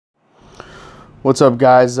What's up,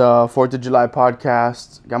 guys? 4th of July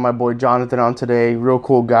podcast. Got my boy Jonathan on today. Real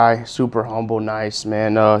cool guy, super humble, nice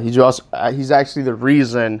man. He's actually the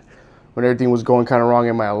reason when everything was going kind of wrong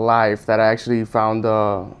in my life that I actually found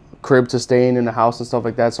a crib to stay in a house and stuff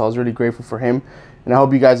like that. So I was really grateful for him, and I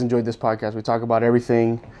hope you guys enjoyed this podcast. We talk about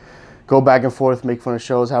everything, go back and forth, make fun of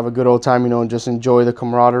shows, have a good old time, and just enjoy the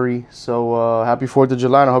camaraderie. So happy 4th of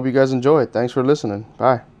July, and I hope you guys enjoy it. Thanks for listening.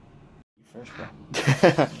 Bye. First,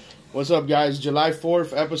 bro. What's up, guys? July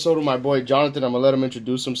 4th episode with my boy Jonathan. I'm gonna let him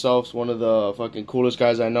introduce himself. He's one of the fucking coolest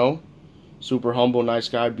guys I know. Super humble, nice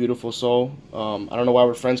guy, beautiful soul. I don't know why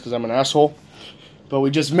we're friends because I'm an asshole, but we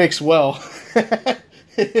just mix well.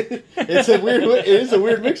 It is a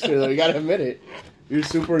weird mixture though. You gotta admit it. You're a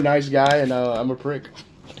super nice guy, and I'm a prick.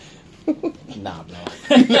 Nah, bro.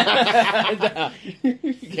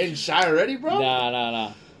 You getting shy already, bro?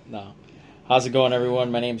 No. How's it going, everyone?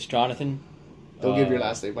 My name's Jonathan. Don't give your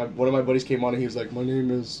last name. One of my buddies came on and he was like, "My name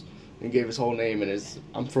is," and gave his whole name, and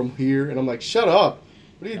I'm from here, and I'm like, "Shut up!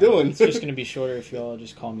 What are you doing?" It's just gonna be shorter if y'all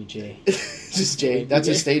just call me Jay. Just Jay. That's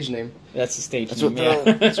his stage name. That's the stage That's name.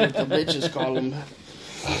 That's what the bitches call him.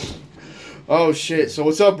 Oh shit! So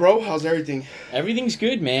what's up, bro? How's everything? Everything's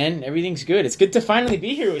good, man. Everything's good. It's good to finally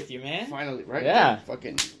be here with you, man. Finally, right? Yeah.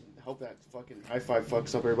 Fucking. I hope that fucking high five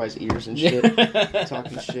fucks up everybody's ears and shit.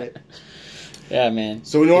 Talking shit. Yeah, man.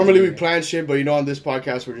 So normally we plan shit, but on this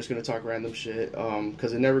podcast we're just gonna talk random shit,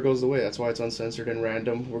 because it never goes away. That's why it's uncensored and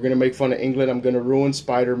random. We're gonna make fun of England. I'm gonna ruin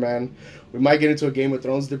Spider-Man. We might get into a Game of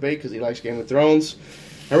Thrones debate because he likes Game of Thrones,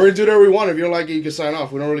 and we're gonna do whatever we want. If you don't like it, you can sign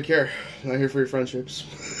off. We don't really care. Not here for your friendships.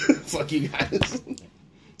 Fuck you guys.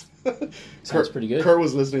 Sounds pretty good. Kurt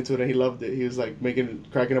was listening to it and he loved it. He was like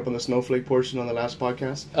cracking up on the snowflake portion on the last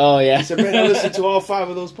podcast. Oh, yeah. He said, "Man, I listened to all 5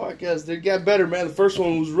 of those podcasts. They got better, man. The first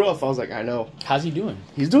one was rough." I was like, "I know." How's he doing?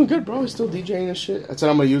 He's doing good, bro. He's still DJing and shit. I said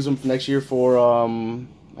I'm gonna use him for next year for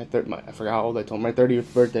I forgot how old I told him, my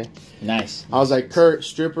 30th birthday. Nice. I was like, "Kurt,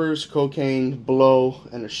 strippers, cocaine, blow,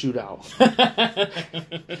 and a shootout."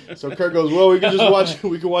 So Kurt goes, "Well, we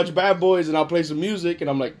can watch Bad Boys and I'll play some music." And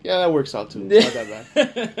I'm like, "Yeah, that works out too. It's not that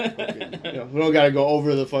bad." Okay. We don't gotta go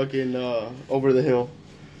over the fucking over the hill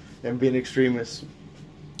and be an extremist.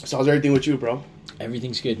 So how's everything with you, bro?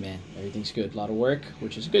 Everything's good, man. Everything's good. A lot of work,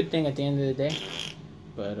 which is a good thing at the end of the day.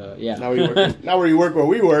 But, yeah. Now where you work where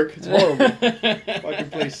we work, it's horrible. Fucking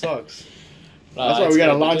place sucks. That's why we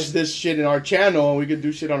gotta launch this shit in our channel and we can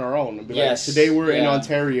do shit on our own. And be like, today we're in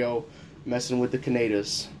Ontario messing with the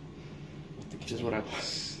Canadas. Which is what I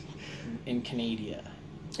want. In Canada.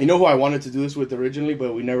 You know who I wanted to do this with originally,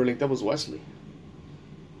 but we never linked up, was Wesley.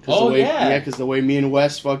 Yeah, because the way me and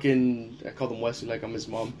Wes fucking, I called him Wesley like I'm his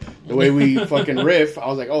mom. The way we fucking riff, I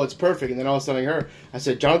was like, "Oh, it's perfect." And then I was telling her, I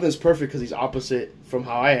said, "Jonathan's perfect because he's opposite from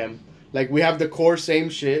how I am. Like, we have the core same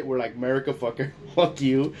shit. We're like, America, fucker, fuck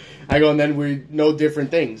you." I go, and then we know different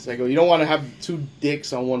things. I go, you don't want to have 2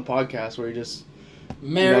 dicks on one podcast where you just...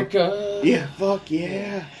 America. Yeah, fuck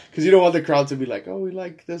yeah. Because you don't want the crowd to be like, "Oh, we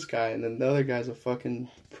like this guy," and then the other guy's a fucking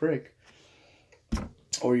prick.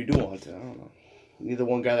 Or you do want to, I don't know. You need the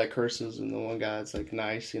one guy that curses and the one guy that's like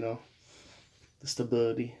nice, The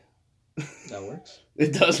stability. That works.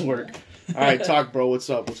 It does work. All right, talk, bro. What's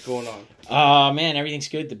up? What's going on? Man, everything's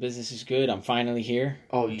good. The business is good. I'm finally here.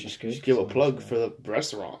 Oh, you just give a plug for the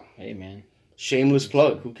restaurant. Hey, man. Shameless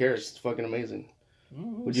plug. Who cares? It's fucking amazing.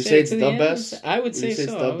 Would you say it's the best? I would say so.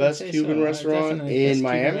 It's the best Cuban restaurant in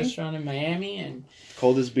Miami? Restaurant in Miami. And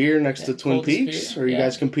coldest beer next to Twin Peaks? Are you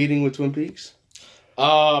guys competing with Twin Peaks?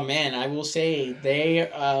 Oh, man, I will say they're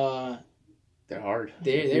hard. They're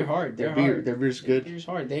hard. Their beer's good. Their beer's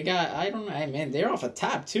hard. They got, I don't know, man, they're off a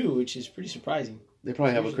tap too, which is pretty surprising. They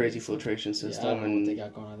probably have a crazy filtration system. I don't know what they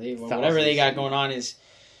got going on. Whatever they got going on is,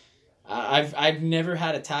 I've never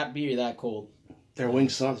had a tap beer that cold. Their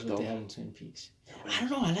wings suck though. They have in Twin Peaks. I don't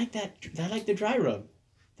know. I like that. I like the dry rub,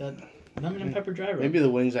 the lemon and pepper dry rub. Maybe the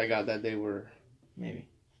wings I got that day were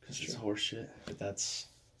because it's horse shit. But that's.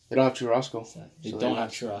 They don't have churrasco. They don't have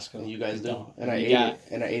churrasco. And you guys do. And I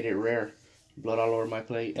ate it rare. Blood all over my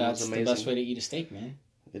plate. That's amazing. The best way to eat a steak, man.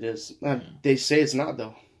 It is. They say it's not,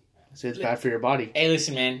 though. They say it's bad for your body. Hey,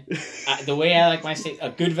 listen, man. The way I like my steak, a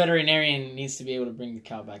good veterinarian needs to be able to bring the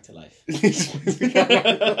cow back to life.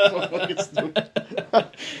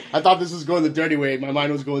 I thought this was going the dirty way. My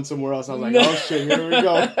mind was going somewhere else. I was like, oh, shit, here we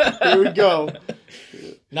go. Here we go.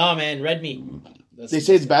 No, man, red meat. They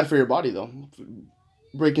say it's bad for your body, though.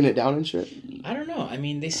 Breaking it down and shit. I don't know. I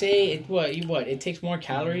mean, they say it takes more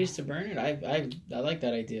calories to burn it. I like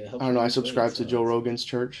that idea. I don't know. I subscribe to Joe Rogan's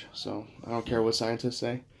church, so I don't care what scientists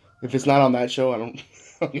say. If it's not on that show, I don't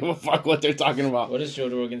give a fuck what they're talking about. What does Joe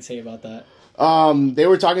Rogan say about that? They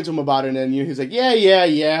were talking to him about it, and he's like, yeah,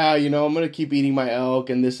 you know, I'm going to keep eating my elk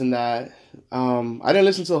and this and that. I didn't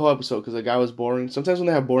listen to the whole episode because the guy was boring. Sometimes when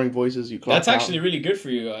they have boring voices, you clock That's actually really good for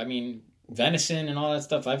you. I mean, venison and all that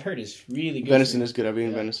stuff I've heard is really good. Venison is good. I've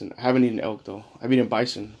eaten venison. I haven't eaten elk though. I've eaten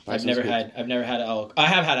bison. I've never had elk. I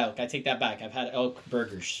have had elk. I take that back. I've had elk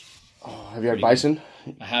burgers. Oh, have you had bison?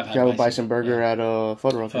 I have had. You have a bison burger at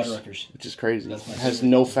Fuddruckers, which is crazy. It has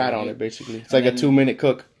no fat on it. Basically, it's like a 2-minute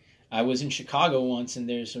cook. I was in Chicago once, and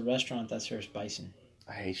there's a restaurant that serves bison.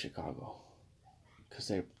 I hate Chicago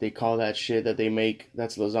because they call that shit that they make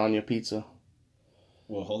that's lasagna pizza.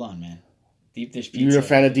 Well, hold on, man. Deep dish pizza. You're a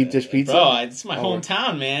fan of deep dish pizza? Bro, it's my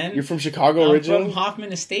hometown, man. You're from Chicago originally? I'm from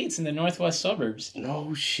Hoffman Estates in the northwest suburbs.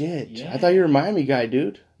 No shit. Yeah. I thought you were a Miami guy,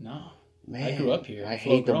 dude. No. Man, I grew up here. I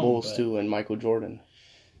hate the Bulls too and Michael Jordan.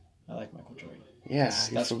 I like Michael Jordan. Yeah.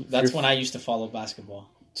 That's when I used to follow basketball.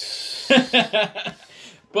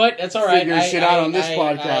 But that's all right. Figure shit out on this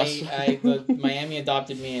podcast. Miami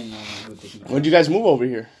adopted me and with the Heat. When did you guys move over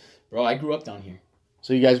here? Bro, I grew up down here.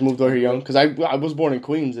 So you guys moved over here young? Because I was born in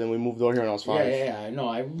Queens and we moved over here when I was 5. Yeah. No,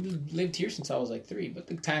 I lived here since I was like 3. But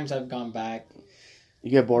the times I've gone back.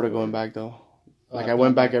 You get bored of going back though. Like I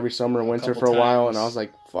went back every summer and winter for a while and I was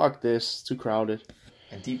like, fuck this. It's too crowded.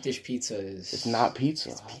 And deep dish pizza is... It's not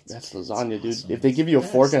pizza. That's lasagna, dude. Awesome. If they give you a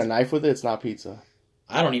fork and a knife with it, it's not pizza.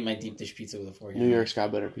 I don't eat my deep dish pizza with a fork. New York's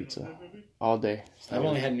got better pizza. All day. I've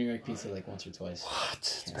only had New York pizza like once or twice.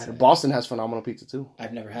 What? Boston has phenomenal pizza too.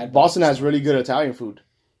 I've never had Boston has really good Italian food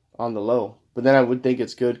on the low. But then I would think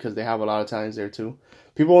it's good because they have a lot of Italians there too.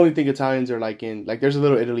 People only think Italians are like there's a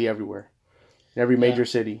little Italy everywhere. In every major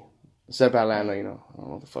city. Except Atlanta, you know. I don't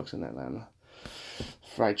know what the fuck's in Atlanta.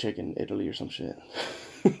 Fried chicken, Italy or some shit.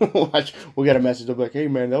 Watch, we'll get a message. They'll be like, hey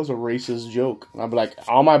man, that was a racist joke. And I'll be like,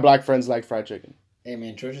 all my black friends like fried chicken. Hey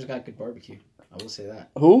man, Georgia's got good barbecue. I will say that.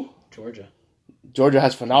 Who? Georgia. Georgia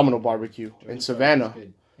has phenomenal barbecue. In Savannah.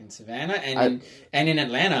 In Savannah and in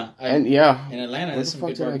Atlanta. In Atlanta, there's some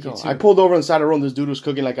good barbecue too. I pulled over on the side of the road. This dude was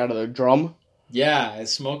cooking like out of the drum. Yeah, a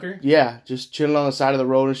smoker. Yeah, just chilling on the side of the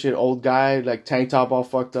road and shit. Old guy, like tank top all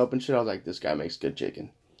fucked up and shit. I was like, this guy makes good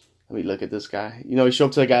chicken. Let me look at this guy. You know, you show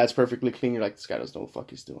up to a guy that's perfectly clean. You're like, this guy doesn't know what the fuck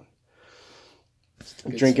he's doing.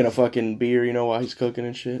 Drinking a fucking beer, you know, while he's cooking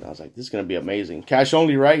and shit. I was like, this is going to be amazing. Cash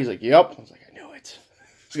only, right? He's like, yep. I was like, I knew it.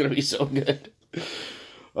 It's going to be so good.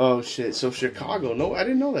 Oh, shit. So, Chicago. No, I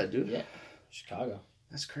didn't know that, dude. Yeah, Chicago.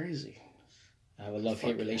 That's crazy. I have a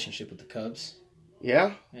love-hate relationship with the Cubs.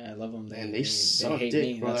 Yeah? Yeah, I love them. They suck hate dick,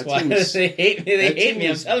 me. bro. That's why they hate me. They hate me.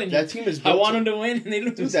 I'm telling you. That team is built I want them to win, and they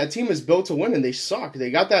lose. Dude, that team is built to win, and they suck.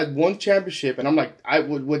 They got that one championship, and I'm like,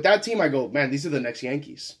 with that team, I go, man, these are the next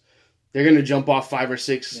Yankees. They're going to jump off 5 or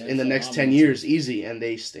 6 in the next 10 years, easy, and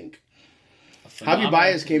they stink. Javi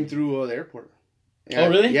Baez came through the airport. Yeah, oh,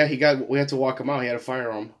 really? Yeah, we had to walk him out. He had a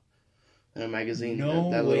firearm in a magazine.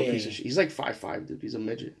 No that way. Little piece of shit. He's like 5'5", dude. He's a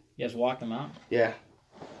midget. You guys walked him out? Yeah.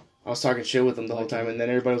 I was talking shit with him the whole time, and then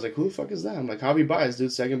everybody was like, who the fuck is that? I'm like, Javi Baez,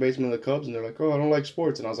 dude, second baseman of the Cubs, and they're like, oh, I don't like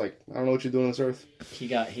sports. And I was like, I don't know what you're doing on this earth. He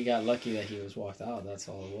got lucky that he was walked out. That's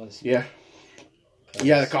all it was. Yeah.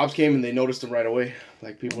 Yeah, the cops came, and they noticed him right away.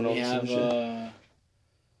 Like, people noticed him shit.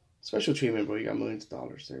 Special treatment, bro. You got millions of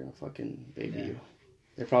dollars. They're gonna fucking baby you.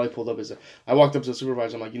 They probably pulled up I walked up to the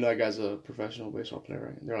supervisor. I'm like, you know that guy's a professional baseball player,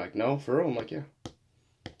 right? And they're like, no, for real? I'm like, yeah.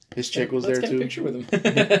 His chick was there, too. Let's get a picture with him.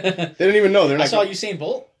 They didn't even know. I saw Usain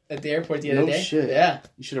Bolt at the airport the other day. No shit. Yeah.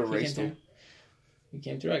 You should have raced him. He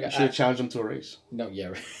came through. You should have challenged him to a race. No, yeah,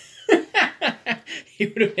 right. He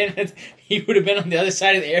would have been on the other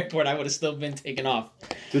side of the airport. I would have still been taken off.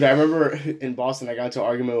 Dude, I remember in Boston, I got into an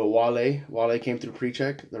argument with Wale. Wale came through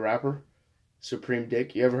Pre-Check, the rapper. Supreme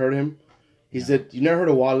Dick. You ever heard of him? You never heard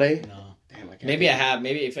of Wale? No. Damn, I can't. Maybe I have.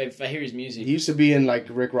 Maybe if I hear his music. He used to be in like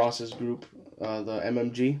Rick Ross's group, the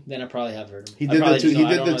MMG. Then I probably have heard him. He did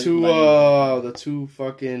the two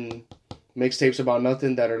fucking mixtapes about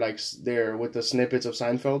nothing that are like there with the snippets of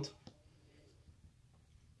Seinfeld.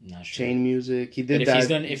 Not sure. Chain music. He did but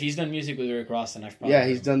that. If he's done music with Rick Ross, then I've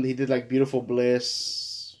probably he did like Beautiful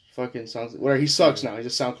Bliss, fucking songs. Where he sucks now. He's a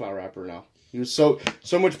SoundCloud rapper now. He was so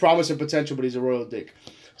much promise and potential, but he's a royal dick.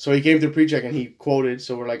 So he came through Pre-Check and he quoted.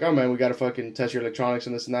 So we're like, oh man, we gotta fucking test your electronics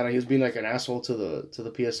and this and that. And he was being like an asshole to the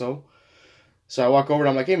PSO. So I walk over and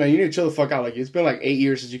I'm like, hey man, you need to chill the fuck out. Like it's been like 8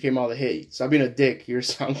 years since you came out of the hit. Stop being a dick. You're a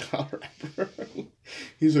SoundCloud rapper.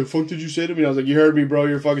 He's like, fuck did you say to me? And I was like, you heard me, bro.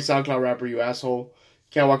 You're a fucking SoundCloud rapper, you asshole.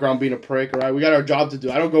 Can't walk around being a prick, all right? We got our job to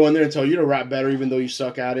do. I don't go in there and tell you to rap better even though you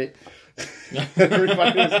suck at it.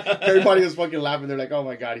 Everybody was fucking laughing. They're like, oh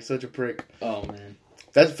my god, he's such a prick. Oh man.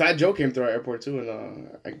 That Fat Joe came through our airport too, and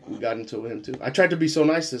I got into it with him too. I tried to be so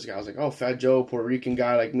nice to this guy. I was like, "Oh, Fat Joe, Puerto Rican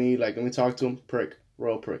guy like me. Like, let me talk to him." Prick,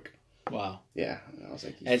 royal prick. Wow. Yeah, and I was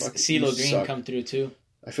like, It's CeeLo Green come through too.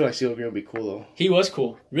 I feel like CeeLo Green would be cool though. He was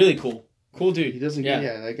cool, really cool, cool dude. He doesn't. Yeah,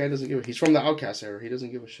 that guy doesn't give. He's from the Outcast era. He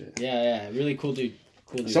doesn't give a shit. Yeah, really cool dude.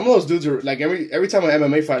 Cool dude. Some of those dudes are like every time an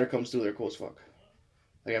MMA fighter comes through, they're cool as fuck.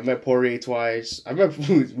 Like I met Poirier twice.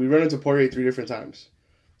 We ran into Poirier 3 different times.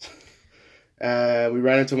 We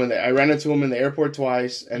ran into him I ran into him in the airport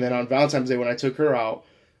twice, and then on Valentine's Day when I took her out,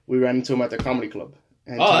 we ran into him at the comedy club.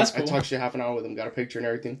 And that's cool. I talked shit half an hour with him, got a picture and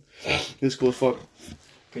everything. He was cool as fuck.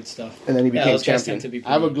 Good stuff. And then he became champion.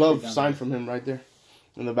 I have a glove signed from him right there,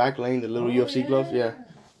 in the back lane, the little UFC glove. Yeah,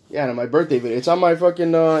 and on my birthday video, it's on my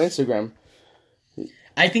fucking Instagram.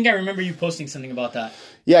 I think I remember you posting something about that.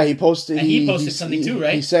 Yeah, he posted. And he posted something too,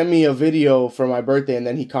 right? He sent me a video for my birthday, and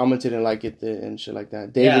then he commented and liked it and shit like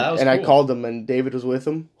that. David, that was and cool. I called him, and David was with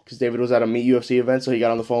him because David was at a Meet UFC event, so he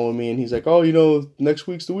got on the phone with me, and he's like, "Oh, next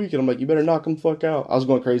week's the week," and I'm like, "You better knock him the fuck out." I was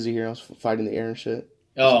going crazy here. I was fighting the air and shit.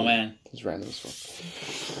 Oh man, it was random as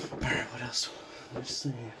fuck. All right, what else? Let's see.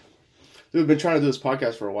 Dude, we've been trying to do this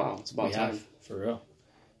podcast for a while. It's about time. For real.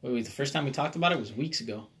 Wait, the first time we talked about it was weeks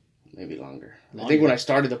ago. Maybe longer. I think when I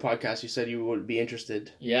started the podcast, you said you would be interested.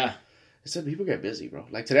 Yeah. I said people get busy, bro.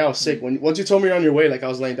 Like today, I was sick. Once you told me you're on your way, like I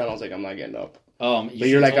was laying down, I was like, I'm not getting up. Oh, but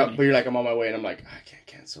you're like, I'm on my way, and I'm like, I can't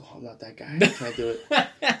cancel. I'm not that guy. I can't do it.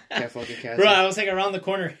 Can't fucking cancel. Bro, I was like around the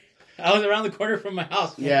corner. I was around the corner from my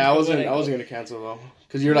house. Yeah, I wasn't gonna cancel though,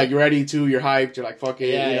 because you're like ready to, you're hyped, you're like fuck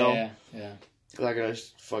it, Yeah. You're not gonna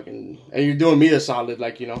fucking, and you're doing me the solid,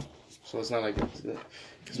 like So it's not like,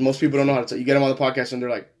 because most people don't know how to. You get them on the podcast, and they're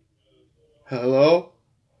like, hello?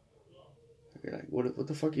 You're like, what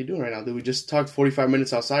the fuck are you doing right now, dude? We just talked 45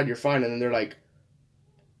 minutes outside, you're fine. And then they're like...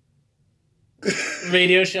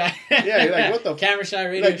 radio shy. Yeah, you're like, what the... Camera shy,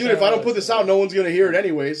 radio like, dude, shy. if I don't put this out, no one's going to hear it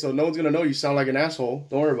anyway, so no one's going to know you sound like an asshole.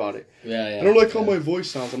 Don't worry about it. Yeah. I don't like how my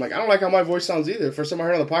voice sounds. I'm like, I don't like how my voice sounds either. First time I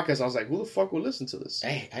heard on the podcast, I was like, who the fuck would listen to this?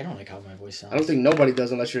 Hey, I don't like how my voice sounds. I don't think nobody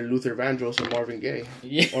does unless you're Luther Vandross or Marvin Gaye.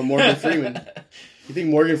 Yeah. Or Morgan Freeman. You think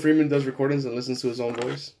Morgan Freeman does recordings and listens to his own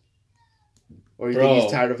voice? Or you think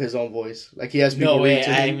he's tired of his own voice? Like he has people read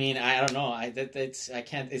to him? I mean, I don't know. I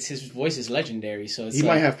can't. It's his voice is legendary, so it's he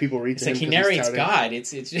might have people read to him. It's like he narrates God.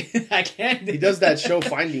 It's I can't. He does that show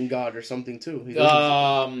Finding God or something too. Into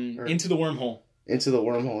the Wormhole. Into the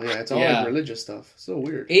Wormhole, yeah. It's all like religious stuff. So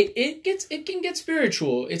weird. It can get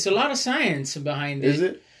spiritual. It's a lot of science behind it. Is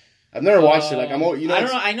it? I've never watched it. Like I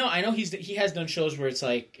don't know. I know he has done shows where it's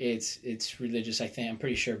like it's religious. I think I'm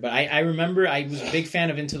pretty sure. But I remember I was a big fan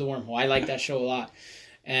of Into the Wormhole. I like that show a lot.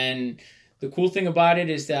 And the cool thing about it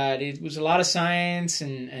is that it was a lot of science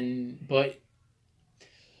but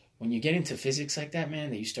when you get into physics like that,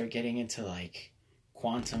 man, that you start getting into like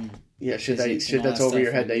quantum shit that's over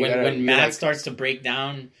your head. That when math starts to break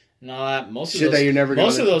down and all that. Most of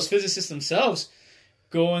those physicists themselves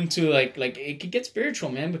go into like it could get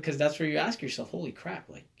spiritual, man, because that's where you ask yourself, holy crap,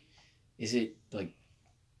 like, is it like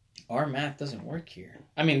our math doesn't work here?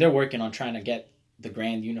 I mean, they're working on trying to get the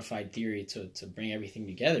grand unified theory to bring everything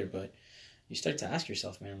together, but you start to ask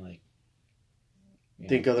yourself, man, like,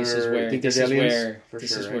 this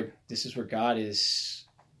is where God is,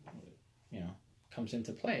 comes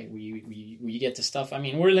into play. We get to stuff. I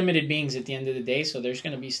mean, we're limited beings at the end of the day, so there's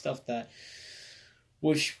going to be stuff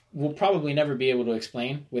which we'll probably never be able to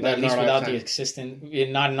explain without the existence,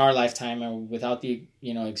 not in our lifetime, or without the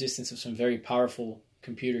existence of some very powerful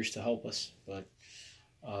computers to help us. But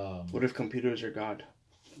what if computers are God?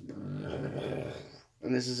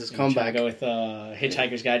 And this is his comeback. Go with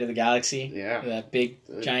Hitchhiker's Guide to the Galaxy. Yeah, that big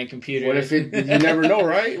giant computer. What if you never know,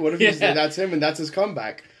 right? What if that's him and that's his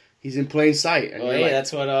comeback? He's in plain sight. And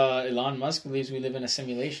that's what Elon Musk believes. We live in a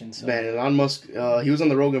simulation. So. Man, Elon Musk, he was on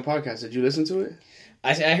the Rogan podcast. Did you listen to it?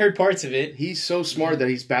 I heard parts of it. He's so smart that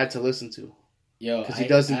he's bad to listen to. Because he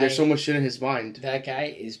doesn't. There's so much shit in his mind. That guy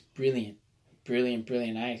is brilliant.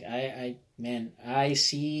 I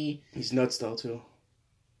see. He's nuts though too.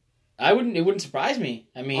 It wouldn't surprise me.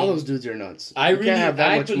 I mean, all those dudes are nuts. You can't have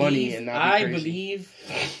that much money and not be crazy. I believe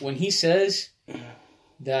when he says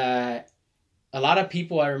that. A lot of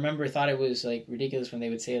people I remember thought it was like ridiculous when they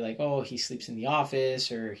would say like, "Oh, he sleeps in the office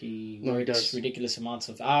or he works ridiculous amounts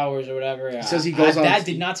of hours or whatever." He says he goes on. That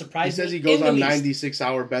did not surprise me. He says he goes on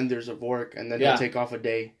 96-hour benders of work and then he'll take off a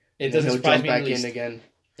day. It doesn't surprise me in the least. Again.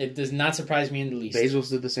 It does not surprise me in the least.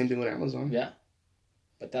 Bezos did the same thing with Amazon. Yeah,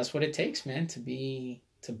 but that's what it takes, man, to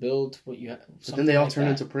build what you have. But then they all turn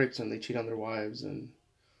into pricks and they cheat on their wives and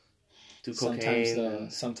do cocaine.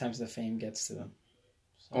 Sometimes the fame gets to them.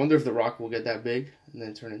 I wonder if The Rock will get that big and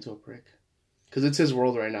then turn into a prick. Because it's his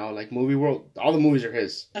world right now. Like, movie world, all the movies are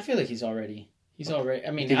his. I feel like he's already.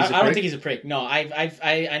 I mean, I don't think he's a prick. No,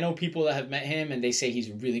 I know people that have met him and they say he's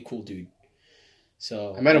a really cool dude.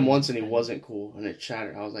 So I met him once and he wasn't cool and it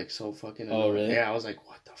shattered. I was like so fucking annoyed. Oh, really? Yeah, I was like,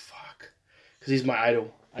 what the fuck? Because he's my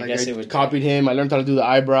idol. I guess it would copied him. I learned how to do the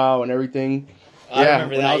eyebrow and everything. I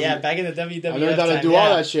remember that. Back in the WWF I learned how to do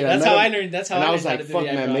all that shit. That's how I learned. And I was like, fuck,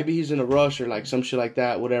 man, maybe he's in a rush or like some shit like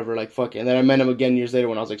that, whatever. Like, fuck it. And then I met him again years later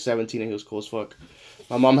when I was like 17 and he was cool as fuck.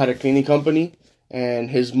 My mom had a cleaning company and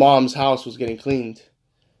his mom's house was getting cleaned.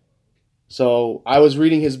 So I was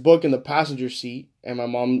reading his book in the passenger seat and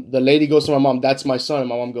the lady goes to my mom, that's my son. And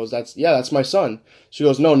my mom goes, that's my son. She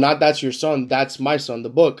goes, no, not that's your son. That's my son, the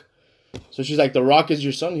book. So she's like, The Rock is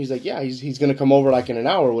your son? He's like, yeah, he's going to come over like in an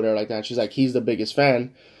hour or whatever like that. And she's like, he's the biggest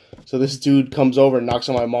fan. So this dude comes over and knocks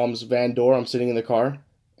on my mom's van door. I'm sitting in the car.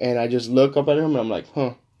 And I just look up at him and I'm like,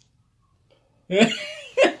 huh.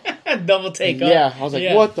 Double take up. Yeah, I was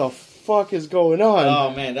like, what the fuck is going on?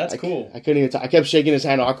 Oh, man, that's cool. I couldn't even I kept shaking his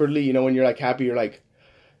hand awkwardly. You know, when you're like happy, you're like,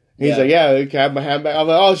 he's like, yeah, can I have my hand back? I'm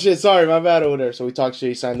like, oh shit, sorry, my bad over there. So we talked shit,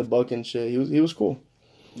 he signed the book and shit. He was cool.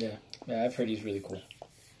 Yeah, I've heard he's really cool.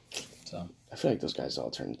 So I feel like those guys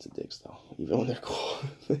all turn into dicks though, even when they're cool.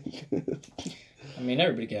 I mean,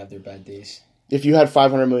 everybody can have their bad days. If you had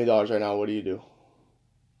 $500 million right now, what do you do?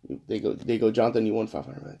 They go, Jonathan, you won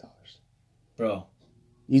 $500 million. Bro.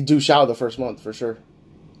 You do shout the first month for sure.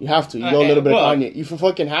 You have to. You go a little bit of Kanye. You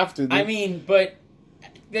fucking have to, dude. I mean, but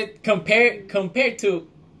that compared to,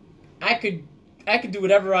 I could do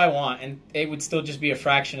whatever I want, and it would still just be a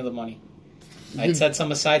fraction of the money. I'd set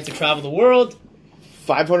some aside to travel the world.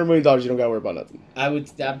 $500 million, you don't gotta worry about nothing. I'd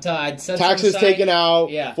set taxes some aside, taken out.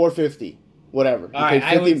 Yeah. $450, whatever. All right,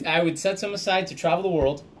 I would set some aside to travel the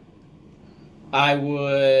world. I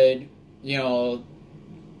would,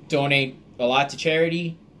 donate a lot to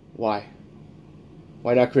charity. Why?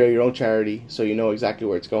 Why not create your own charity so you know exactly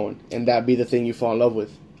where it's going? And that be the thing you fall in love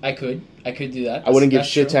with. I could do that. I wouldn't give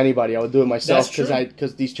shit to anybody. I would do it myself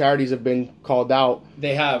because these charities have been called out.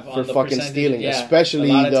 They have for fucking stealing, especially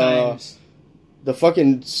the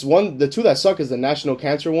fucking one. The two that suck is the National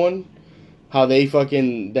Cancer one. How the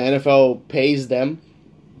NFL pays them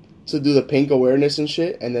to do the pink awareness and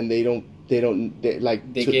shit, and then they give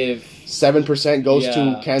 7% goes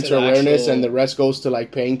to cancer awareness, and the rest goes to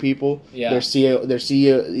like paying people. Yeah. Their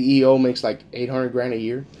CEO makes like $800,000 a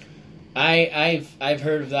year. I've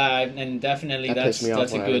heard of that, and definitely that's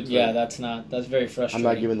a good. Yeah, that's very frustrating.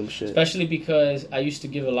 I'm not giving them shit, especially because I used to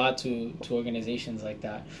give a lot to organizations like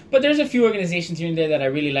that. But there's a few organizations here and there that I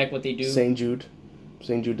really like what they do. St. Jude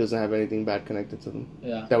doesn't have anything bad connected to them.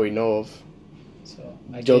 Yeah. That we know of. So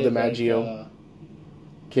Joe DiMaggio.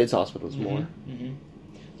 Kids hospitals more. Mm-hmm.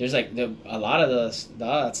 There's like a lot of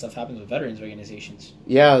that stuff happens with veterans organizations.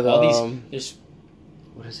 Yeah, there's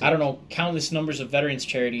what is it? I don't know, countless numbers of veterans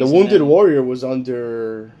charities. The Wounded Warrior was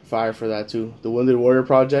under fire for that too. The Wounded Warrior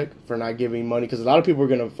Project for not giving money because a lot of people were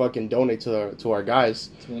gonna fucking donate to our guys.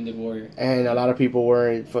 To Wounded Warrior. And a lot of people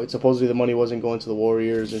weren't. Supposedly the money wasn't going to the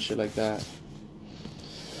Warriors and shit like that.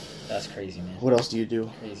 That's crazy, man. What else do you do?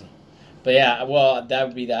 Crazy. But yeah, well, that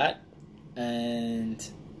would be that, and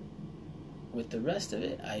with the rest of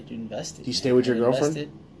it, I'd invest it. Do you stay with your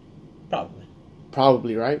girlfriend?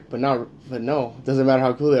 Probably, right? But no, it doesn't matter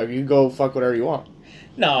how cool they are. You go fuck whatever you want.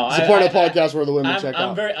 No, support a podcast where the women check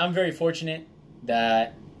out. I'm very fortunate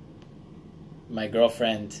that my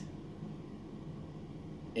girlfriend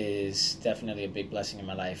is definitely a big blessing in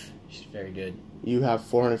my life. She's very good. You have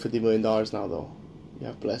 $450 million now, though. You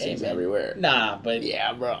have blessings everywhere. Nah, but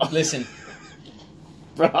yeah, bro. Listen.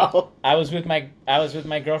 Bro, I was with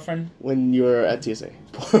my girlfriend when you were at TSA.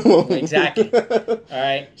 Exactly. All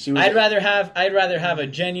right. I'd rather have a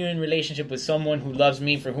genuine relationship with someone who loves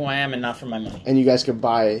me for who I am and not for my money. And you guys could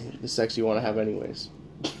buy the sex you want to have anyways.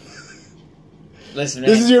 Listen, man.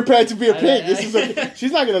 This is your plan to be a pig.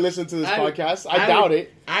 She's not gonna listen to this podcast. I doubt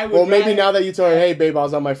it. Well, maybe now that you told her, hey, babe, I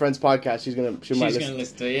was on my friend's podcast, she might listen. She's gonna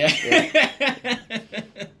listen to it.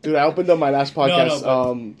 Yeah. Dude, I opened up my last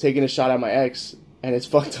podcast, taking a shot at my ex. And it's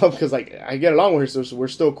fucked up because, like, I get along with her, so we're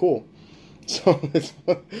still cool. So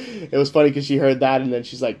it was funny because she heard that, and then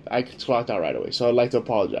she's like, I clocked out right away. So I'd like to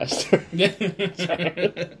apologize to her.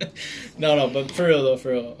 No, but for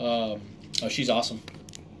real. She's awesome.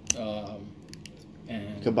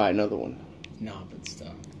 And could buy another one. No, but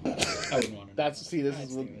still. I wouldn't want her. This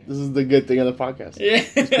is the good thing of the podcast. Yeah.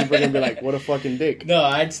 People are going to be like, what a fucking dick. No,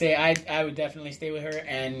 I'd say I would definitely stay with her,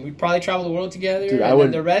 and we'd probably travel the world together. Dude,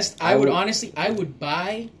 and the rest, I would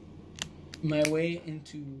buy my way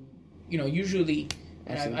into, usually,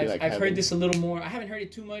 and I've heard this a little more. I haven't heard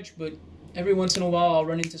it too much, but every once in a while I'll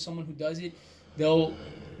run into someone who does it.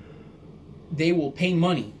 they will pay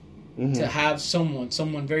money to have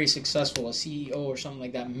someone very successful, a CEO or something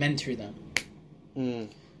like that, mentor them.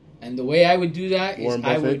 And the way I would do that is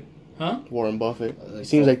I would... Warren Buffett.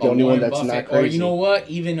 Seems like the only one that's not crazy. Or you know what?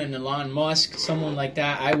 Even an Elon Musk, someone like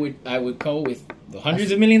that, I would go with the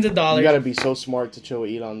hundreds of millions of dollars. You got to be so smart to chill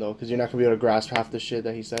with Elon, though, because you're not going to be able to grasp half the shit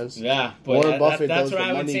that he says. Yeah, but Warren Buffett, that's what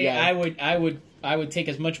I would say. I would take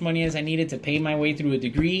as much money as I needed to pay my way through a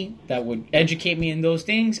degree that would educate me in those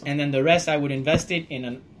things, and then the rest I would invest it in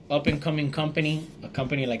an up-and-coming company, a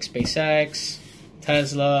company like SpaceX,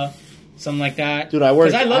 Tesla, something like that. Dude, I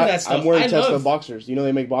love that stuff. I'm wearing Tesla boxers. You know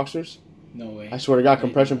they make boxers? No way. I swear to God,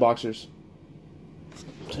 compression boxers.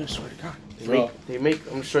 I swear to God. They make, I'm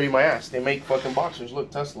going to show you my ass. They make fucking boxers. Look,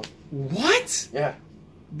 Tesla. What? Yeah.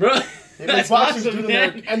 Bro, they make boxers, awesome,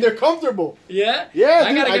 dude, and they're comfortable. Yeah? Yeah,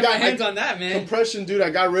 dude. I gotta get my hands on that, man. Compression, dude. I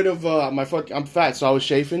got rid of I'm fat, so I was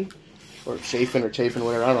chafing. Or chafing,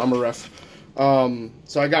 whatever. I don't know. I'm a ref.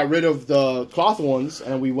 So I got rid of the cloth ones,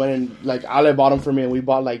 and we went and, like, Ale bought them for me, and we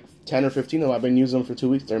bought, like, 10 or 15 of them. I've been using them for 2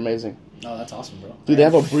 weeks. They're amazing. Oh, that's awesome, bro. Dude, they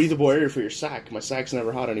have a breathable area for your sack. My sack's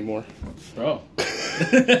never hot anymore. Bro.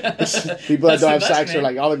 People that don't have sacks are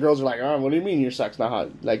like, all the girls are like, oh, what do you mean your sack's not hot?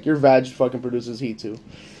 Like, your vag fucking produces heat, too.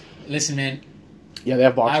 Listen, man. Yeah, they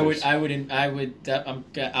have boxers. I'm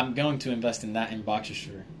going to invest in that in boxers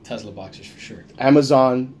for Tesla boxers for sure.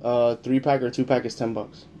 Amazon 3-pack or 2-pack is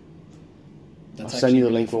 $10. I'll send you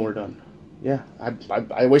the link when we're done. Yeah,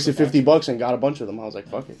 I wasted $50 and got a bunch of them. I was like,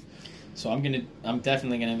 fuck it. So I'm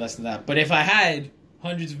definitely gonna invest in that. But if I had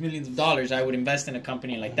hundreds of millions of dollars, I would invest in a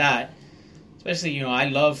company like that. Especially, I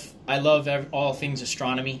love all things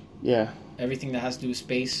astronomy. Yeah. Everything that has to do with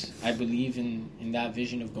space. I believe in that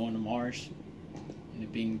vision of going to Mars and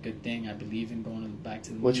it being a good thing. I believe in going back to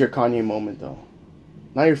the moon. What's your Kanye moment though?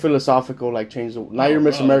 Now you're philosophical, like change the. Now you're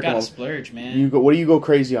Miss America. You gotta splurge, man. What do you go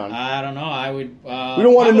crazy on? I don't know. I would. We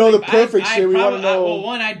don't want to know the perfect shit. We want to know. Well,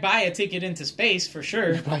 one, I'd buy a ticket into space for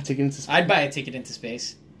sure. You'd buy a ticket into space. I'd buy a ticket into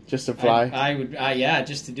space. Just to fly. I would. Yeah,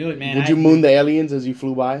 just to do it, man. Would you moon the aliens as you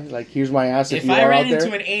flew by? Like, here's my ass. If you I are ran out there.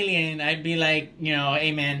 into an alien, I'd be like,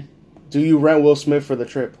 hey, man. Do you rent Will Smith for the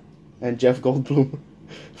trip, and Jeff Goldblum?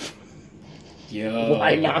 Yo.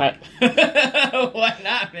 Why not? Why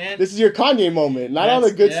not, man? This is your Kanye moment, not all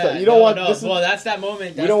the good stuff. You don't want this. Well, that's that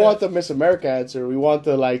moment. We don't want the Miss America answer. We want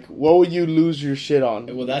the what would you lose your shit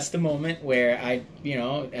on? Well, that's the moment where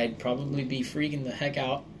I'd probably be freaking the heck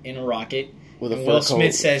out in a rocket. With a fur Will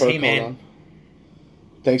Smith says, "Hey, man, on.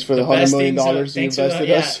 Thanks for the $100 million you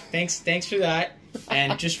invested us. Thanks for that,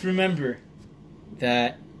 and just remember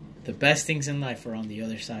that the best things in life are on the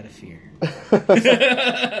other side of fear."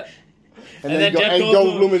 And then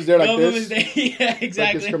Goldblum is there like this. Yeah,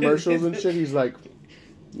 exactly. Like his commercials and shit. He's like,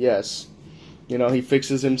 yes. He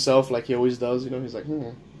fixes himself like he always does. He's like,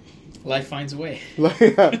 Life finds a way.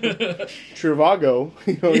 Trivago.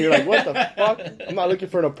 You're like, what the fuck? I'm not looking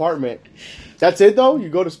for an apartment. That's it, though? You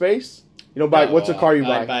go to space? You don't buy... what's a car you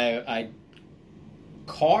buy?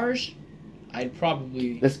 Cars? I'd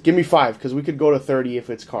probably... Give me 5, because we could go to 30 if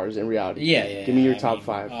it's cars in reality. Yeah. Give me your top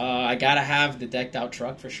 5. I gotta have the decked out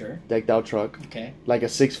truck for sure. Decked out truck. Okay. Like a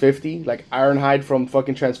 650? Like Ironhide from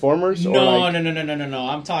fucking Transformers? No.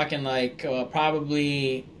 I'm talking like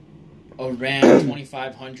probably a Ram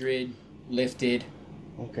 2500 lifted.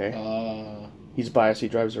 Okay. He's biased. He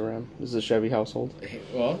drives a Ram. This is a Chevy household.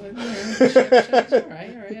 Well, Chevy's all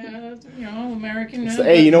right. American.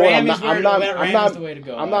 Hey, you know what? I'm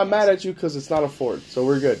not mad at you because it's not a Ford, so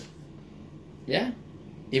we're good. Yeah.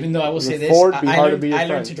 Even though I will say this, Ford I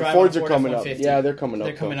learned to drive Fords a Ford are coming F-150. up. Yeah, they're coming up.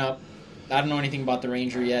 They're coming up. I don't know anything about the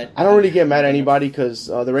Ranger yet. I don't really get mad at anybody because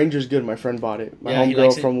the Ranger's good. My friend bought it. My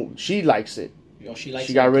homegirl she likes it. Oh, she likes it.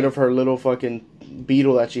 She got rid of her little fucking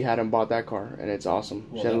Beetle that she had and bought that car, and it's awesome.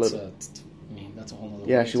 Well, that's a whole nother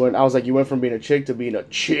yeah, she went. I was like, you went from being a chick to being a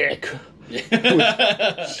chick.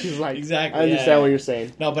 She's like, exactly. I understand what you're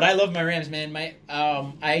saying. No, but I love my Rams, man.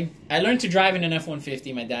 I learned to drive in an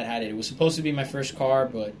F-150. My dad had it. It was supposed to be my first car,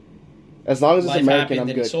 but as long as it's American, I'm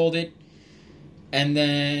good. Sold it, and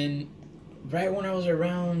then right when I was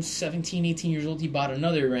around 17, 18 years old, he bought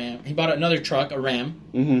another Ram. He bought another truck, a Ram,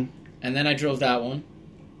 and then I drove that one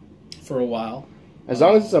for a while. As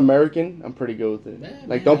long as it's American, I'm pretty good with it.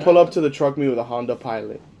 Man, don't pull up to the truck me with a Honda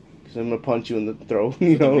Pilot. Because I'm going to punch you in the throat.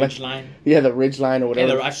 The Ridgeline. Yeah, the Ridgeline or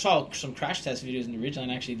whatever. I saw some crash test videos and the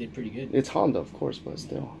Ridgeline actually did pretty good. It's Honda, of course, but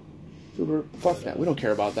still. Dude, fuck that. We don't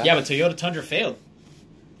care about that. Yeah, but Toyota Tundra failed.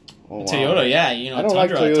 Oh, wow. Toyota, yeah. I don't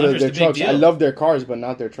like Toyota, their trucks. I love their cars, but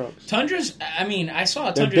not their trucks. Tundras, I saw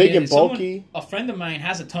a Tundra. They're big and bulky. A friend of mine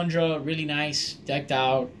has a Tundra, really nice, decked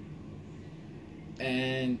out.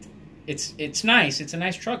 And it's nice. It's a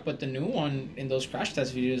nice truck, but the new one in those crash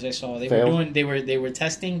test videos I saw, they were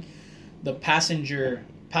testing the passenger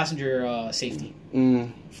safety,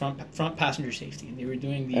 front passenger safety, and they were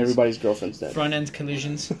doing these. Everybody's girlfriend's dead. Front end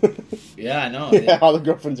collisions. Yeah, I know. Yeah, all the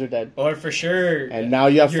girlfriends are dead. Or for sure. And now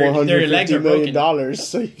you have $450 million,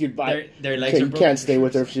 so you could buy. Their legs are broken. You can't stay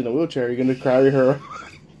with her if she's in a wheelchair. You're gonna carry her.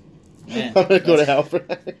 Man, I'm gonna go to hell for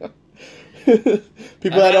that.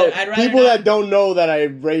 People that don't know that I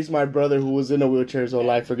raised my brother who was in a wheelchair his whole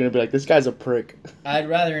life are gonna be like, this guy's a prick. I'd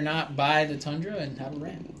rather not buy the Tundra and have a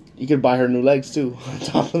Ram. You could buy her new legs too. On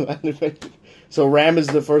top of that, so Ram is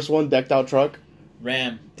the first one, decked out truck.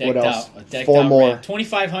 Ram decked out. Four more. Ram.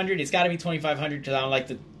 2,500. It's got to be 2,500 because I don't like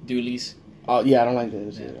the dualies. Yeah, I don't like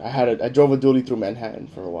dualies either. I drove a dually through Manhattan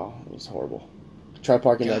for a while. It was horrible. Try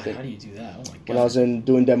parking that thing. How do you do that? Oh my god! When I was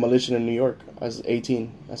doing demolition in New York, I was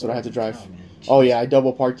 18. That's what I had to drive. Oh yeah, I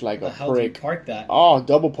double parked like a prick. How did you park that? Oh,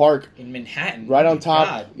 double park in Manhattan, right on top.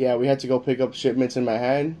 God. Yeah, we had to go pick up shipments in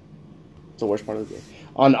Manhattan. It's the worst part of the day.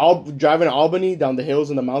 Driving to Albany down the hills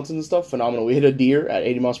and the mountains and stuff, phenomenal. We hit a deer at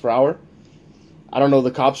 80 miles per hour. I don't know.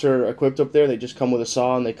 The cops are equipped up there. They just come with a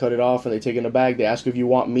saw and they cut it off and they take it in a bag. They ask if you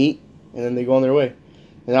want meat and then they go on their way.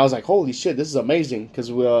 And I was like, holy shit, this is amazing. Because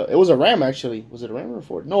it was a Ram, actually. Was it a Ram or a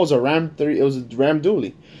Ford? No, it was a Ram. It was a Ram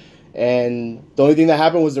dually. And the only thing that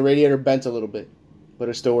happened was the radiator bent a little bit. But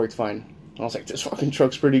it still worked fine. I was like, this fucking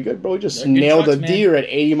truck's pretty good, bro. We just nailed a deer at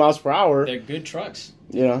 80 miles per hour. They're good trucks.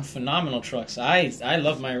 You know? Phenomenal trucks. I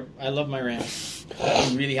love my Ram.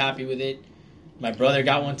 I'm really happy with it. My brother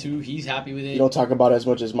got one too. He's happy with it. You don't talk about it as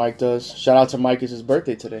much as Mike does. Shout out to Mike. It's his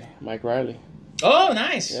birthday today. Mike Riley. Oh,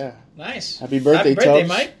 nice. Yeah. Nice. Happy birthday,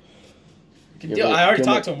 Mike. Good deal. I already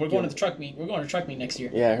talked to him. We're going to the truck meet. We're going to truck meet next year.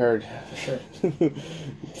 Yeah, I heard. For sure.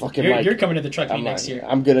 Fucking Mike. You're coming to the truck meet next year.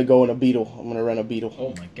 I'm going to go in a Beetle. I'm going to rent a Beetle.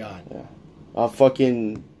 Oh, my God. Yeah. A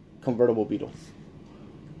fucking convertible Beetle.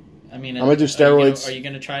 I mean, I'm going to do steroids. Are you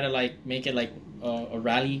going to try to, like, make it like a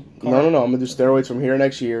rally car? No. I'm going to do steroids from here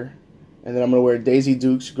next year. And then I'm going to wear Daisy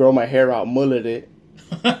Dukes, grow my hair out, mullet it.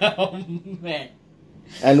 Oh, man.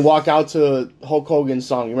 And walk out to Hulk Hogan's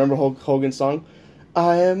song. You remember Hulk Hogan's song?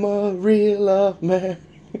 I am a real man.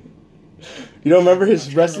 You don't remember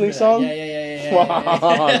his wrestling song? Yeah.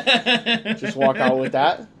 Just walk out with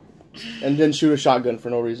that. And then shoot a shotgun for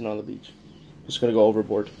no reason on the beach. Just going to go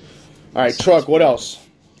overboard. All right, truck. What else?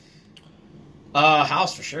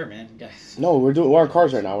 House for sure, man. Guys. No, we're on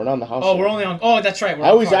cars right now. We're not on the house. Oh, we're only on. Oh, that's right. I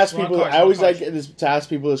always like to ask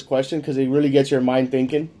people this question because it really gets your mind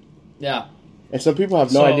thinking. Yeah. And some people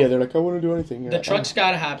have no idea. They're like, I want to do anything. The truck's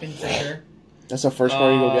got to happen for sure. That's the first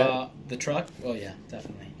car you go get? The truck? Oh, yeah,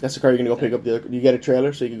 definitely. That's the car you're going to go pick up. You get a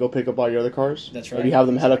trailer so you can go pick up all your other cars? That's right. Or do you have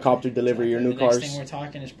them helicopter deliver your new cars? The next thing we're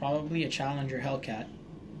talking is probably a Challenger Hellcat.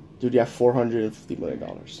 Dude, you have $450 million.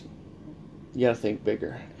 You got to think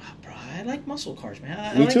bigger. Oh, bro, I like muscle cars, man.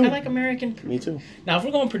 I like American. Me too. Now, if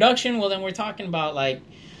we're going production, well, then we're talking about, like...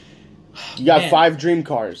 You got 5 dream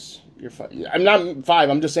cars. I'm not 5.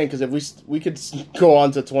 I'm just saying because if we could go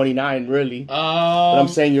on to 29, really. But I'm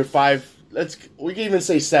saying you're 5. We can even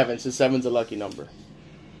say 7, since 7's a lucky number.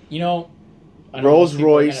 You know, Rolls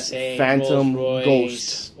Royce, Phantom,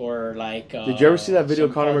 Ghost, or like. Did you ever see that video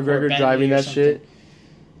of Conor McGregor driving that shit?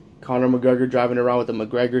 Conor McGregor driving around with the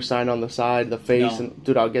McGregor sign on the side, the face, and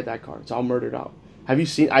dude, I'll get that car. It's all murdered out. Have you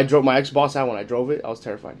seen? I drove my ex-boss out when I drove it. I was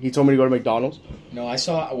terrified. He told me to go to McDonald's. No, I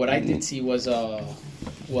saw. What I did see was a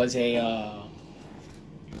video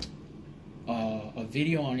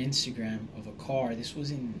on Instagram of a car. This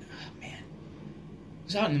was in it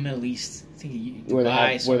was out in the Middle East. I think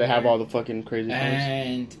Dubai, where they have all the fucking crazy cars.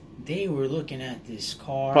 And they were looking at this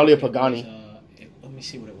car. Probably a Pagani. Let me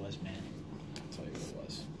see what it was, man. I'll tell you what it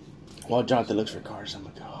was. While Jonathan looks for cars, I'm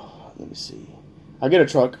like, oh, let me see. I'll get a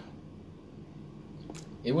truck.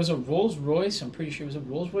 It was a Rolls Royce. I'm pretty sure it was a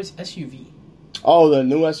Rolls Royce SUV. Oh, the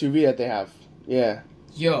new SUV that they have. Yeah.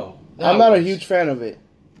 Yo. I'm not a huge fan of it.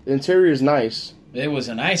 The interior is nice. It was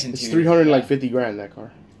a nice interior. It's $350,000 that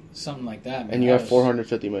car. Something like that, man. And you have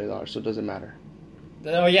 $450 million, so it doesn't matter.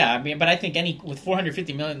 Oh yeah, I mean, but I think with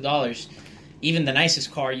 $450 million, even the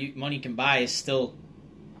nicest car money can buy is still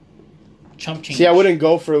chump change. See, I wouldn't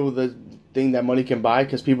go for the thing that money can buy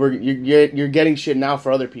because you're getting shit now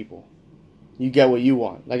for other people. You get what you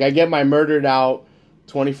want. Like I get my murdered out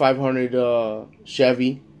 2500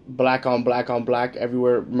 Chevy, black on black on black,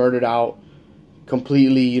 everywhere murdered out,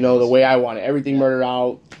 completely. The way I want it. Everything murdered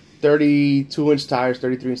out. 32-inch tires,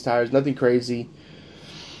 33-inch tires, nothing crazy.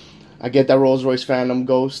 I get that Rolls Royce Phantom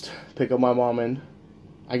Ghost, pick up my mom in.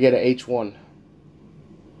 I get an H1.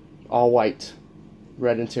 All white.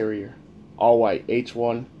 Red interior. All white.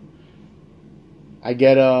 H1. I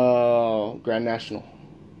get a Grand National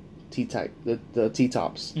T-type, the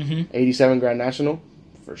T-tops. 87 Grand National,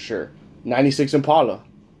 for sure. 96 Impala.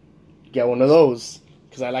 Get one of those,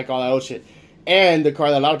 because I like all that old shit. And the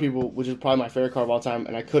car that a lot of people, which is probably my favorite car of all time,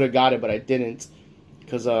 and I could have got it, but I didn't,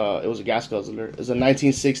 because it was a gas guzzler. It's a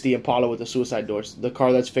 1960 Impala with the suicide doors. The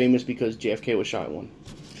car that's famous because JFK was shot in one.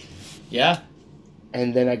 Yeah.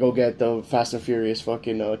 And then I go get the Fast and Furious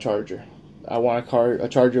fucking Charger. I want a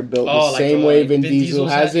Charger built the same way Vin Diesel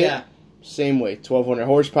has it. Yeah. Same way, 1,200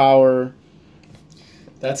 horsepower.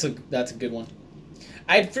 That's a good one.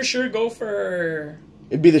 I'd for sure go for.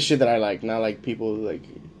 It'd be the shit that I like, not like people like.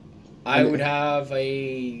 I would have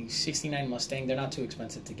a '69 Mustang. They're not too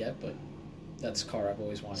expensive to get, but that's a car I've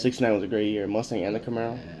always wanted. '69 was a great year. Mustang and the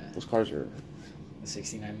Camaro. Yeah. Those cars are. The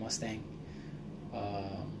 '69 Mustang.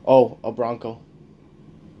 A Bronco.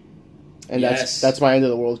 And that's my end of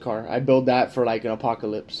the world car. I build that for like an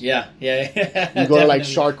apocalypse. Yeah. You go to like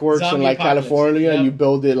Shark Works in like California and you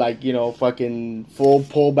build it like, fucking full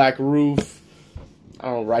pullback roof. I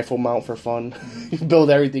don't know, rifle mount for fun. You build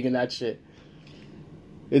everything in that shit.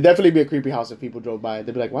 It'd definitely be a creepy house if people drove by.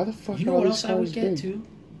 They'd be like, why the fuck are all these cars big? You know what else I would get too?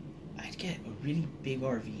 I'd get a really big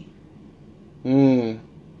RV.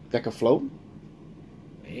 Like a float?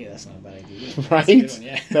 Hey, that's not a bad idea. Right? One,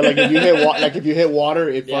 yeah. So like if you hit water,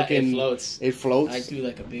 it floats. It floats. I do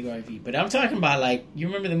like a big RV, but I'm talking about like you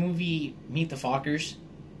remember the movie Meet the Fockers?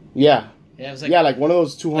 Yeah. Yeah, it was like like one of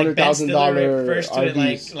those $200,000 first to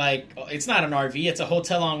RVs. It like it's not an RV, it's a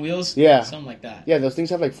hotel on wheels. Yeah, something like that. Yeah, those things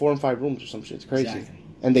have like 4 and 5 rooms or some shit. It's crazy. Exactly.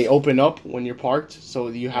 And they open up when you're parked, so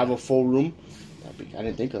you have a full room. I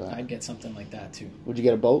didn't think of that. I'd get something like that too. Would you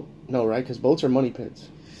get a boat? No, right? Because boats are money pits.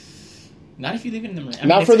 Not if you leave it in the marina.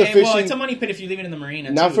 Not for the fishing. Well, it's a money pit if you leave it in the marina.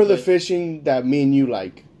 Not for the fishing that me and you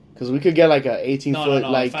like, because we could get like a 18-foot. No.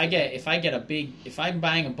 Like if I'm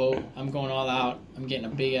buying a boat, I'm going all out. I'm getting a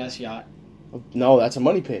big ass yacht. No, that's a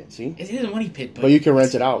money pit. See, it is a money pit, but you can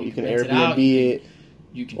rent it out. You can Airbnb it.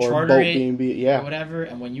 You can charter it, Airbnb, or whatever.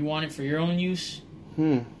 And when you want it for your own use,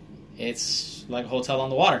 it's like a hotel on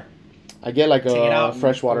the water. I get like a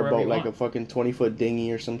freshwater boat, like a fucking 20-foot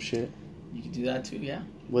dinghy or some shit. You can do that too, yeah.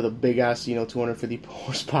 With a big ass, 250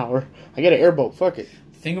 horsepower. I get an airboat. Fuck it.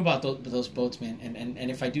 The thing about those boats, man,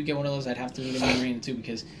 and if I do get one of those, I'd have to leave it in the marina too,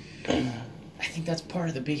 because I think that's part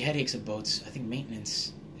of the big headaches of boats. I think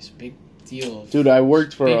maintenance is a big deal. Dude, I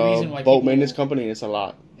worked for a boat maintenance company, and it's a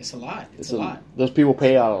lot. It's a lot. It's a lot. Those people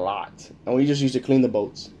pay out a lot, and we just used to clean the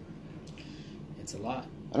boats. It's a lot.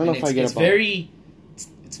 I don't know if I get a boat.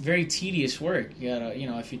 It's very tedious work. You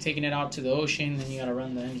gotta, if you're taking it out to the ocean, then you gotta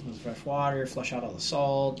run the engine with fresh water, flush out all the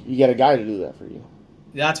salt. You get a guy to do that for you.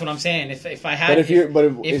 That's what I'm saying. If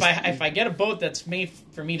I get a boat that's made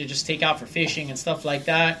for me to just take out for fishing and stuff like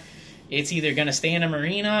that, it's either gonna stay in a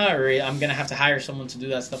marina or I'm gonna have to hire someone to do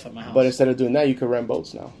that stuff at my house. But instead of doing that, you could rent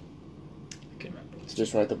boats now. You can rent boats.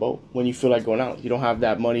 Just rent the boat when you feel like going out. You don't have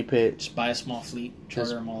that money pit. Just buy a small fleet,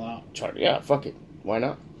 charter them all out. Yeah, fuck it. Why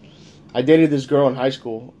not? I dated this girl in high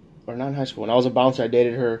school, or not in high school. When I was a bouncer, I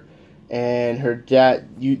dated her, and her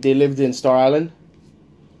dad. They lived in Star Island,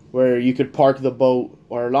 where you could park the boat,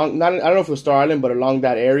 or along. I don't know if it was Star Island, but along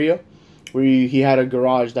that area, where he had a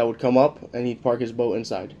garage that would come up, and he'd park his boat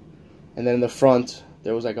inside, and then in the front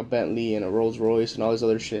there was like a Bentley and a Rolls Royce and all this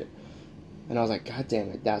other shit, and I was like, God damn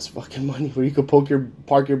it, that's fucking money where you could park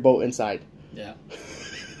your boat inside. Yeah.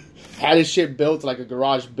 Had his shit built, like a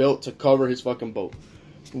garage built to cover his fucking boat.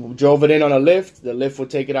 Drove it in on a lift. The lift would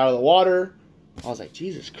take it out of the water. I was like,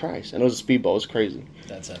 Jesus Christ. And it was a speedboat. It was crazy.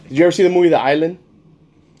 That's epic. Did you ever see the movie The Island?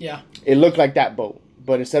 Yeah. It looked like that boat.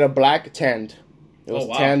 But instead of black, tanned. It was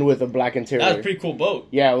tanned with a black interior. That was a pretty cool boat.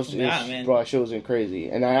 Yeah, it was man. Bro, shit was crazy.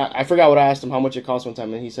 And I forgot what I asked him, how much it cost one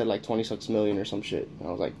time. And he said like 26 million or some shit. And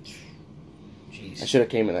I was like, jeez. I should have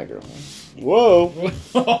came in that girl. Whoa.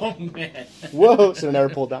 Oh, man. Whoa. Should have never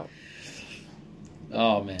pulled out.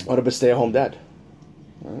 Oh, man. I would have been stay-at-home dad.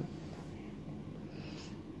 Right.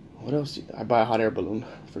 What else? I buy a hot air balloon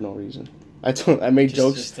for no reason. I made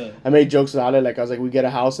jokes. I made jokes about it. Like I was like, we get a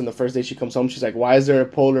house, and the first day she comes home, she's like, "Why is there a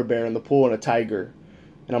polar bear in the pool and a tiger?"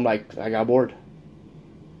 And I'm like, "I got bored."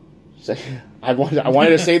 She's like, I wanted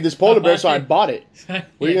to save this polar bear, so I bought it. What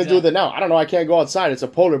are you gonna do with it now? I don't know. I can't go outside. It's a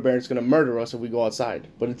polar bear. It's gonna murder us if we go outside.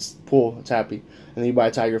 But it's pool. It's happy. And then you buy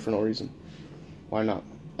a tiger for no reason. Why not?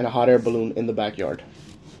 And a hot air balloon in the backyard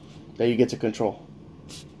that you get to control.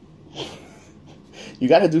 You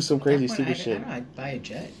got to do some crazy, stupid shit. I'd buy a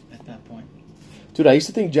jet at that point. Dude, I used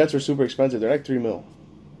to think jets were super expensive. They're like $3 million.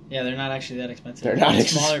 Yeah, they're not actually that expensive. They're not.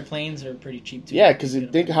 Smaller planes are pretty cheap too. Yeah, because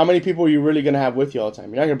think how many people are you really going to have with you all the time?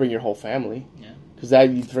 You're not going to bring your whole family. Yeah.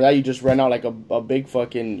 Because for that you just rent out like a big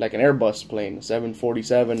fucking, like an Airbus plane, a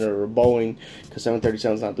 747 or a Boeing, because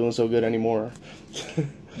 737's not doing so good anymore.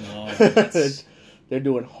 No, they're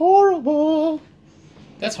doing horrible.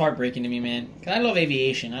 That's heartbreaking to me, man. Cause I love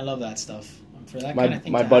aviation. I love that stuff. For that kind of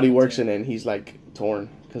thing. My buddy works in it, and he's like torn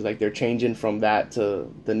because like they're changing from that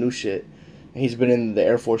to the new shit. And he's been in the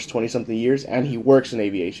Air Force 20-something years, and he works in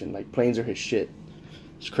aviation. Like planes are his shit.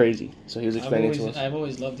 It's crazy. So he was explaining to us. I've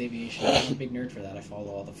always loved aviation. I'm a big nerd for that. I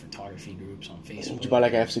follow all the photography groups on Facebook. Would you buy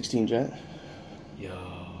like an F-16 jet? Yo,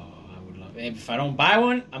 I would love it. If I don't buy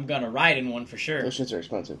one, I'm gonna ride in one for sure. Those shits are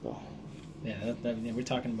expensive though. Yeah, we're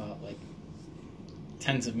talking about like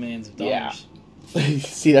tens of millions of dollars. Yeah.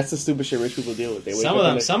 See, that's the stupid shit rich people deal with. They some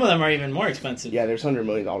of them are even more expensive. Yeah, there's $100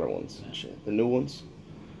 million ones and shit. The new ones.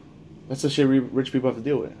 That's the shit rich people have to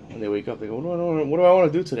deal with. When they wake up, they go, what do I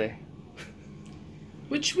want to do today?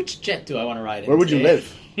 Which jet do I want to ride in? Where would you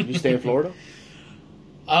live? Would you stay in Florida?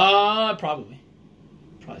 Probably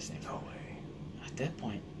stay in Florida. No way. At that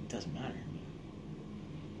point, it doesn't matter.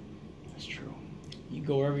 That's true. You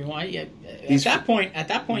go wherever you want. Yeah. At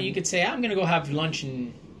that point, you could say, I'm gonna go have lunch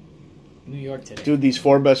in New York today. Dude, these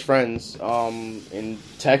 4 best friends in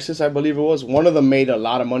Texas, I believe it was. One of them made a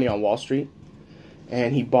lot of money on Wall Street.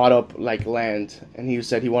 And he bought up like land, and he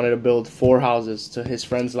said he wanted to build 4 houses to his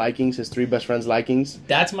friends' likings, his 3 best friends' likings.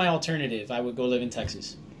 That's my alternative. I would go live in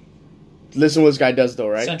Texas. Listen to what this guy does, though,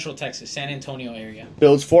 right? Central Texas, San Antonio area.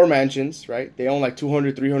 Builds 4 mansions, right? They own like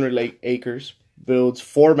 200, 300 acres. Builds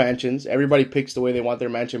 4 mansions. Everybody picks the way they want their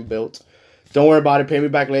mansion built. Don't worry about it. Pay me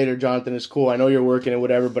back later, Jonathan. It's cool. I know you're working and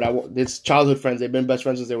whatever, but it's childhood friends. They've been best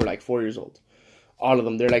friends since they were like 4 years old. All of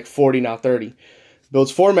them. They're like 40 now, 30. Builds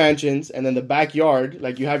 4 mansions, and then the backyard,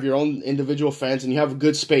 like you have your own individual fence, and you have a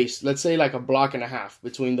good space. Let's say like a block and a half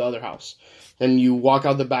between the other house. Then you walk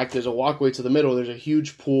out the back. There's a walkway to the middle. There's a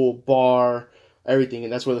huge pool, bar, everything,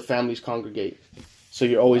 and that's where the families congregate. So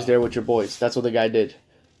you're always there with your boys. That's what the guy did.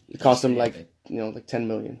 It cost him like $10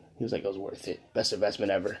 million. He was like, it was worth it. Best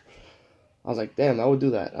investment ever. I was like, damn, I would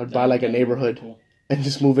do that. I'd buy like a neighborhood and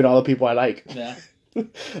just move in all the people I like. Yeah.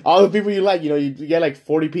 All the people you like. You get like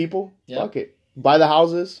 40 people. Yeah. Fuck it. Buy the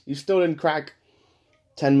houses. You still didn't crack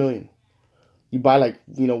 $10 million. You buy like,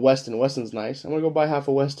 Weston. Weston's nice. I'm going to go buy half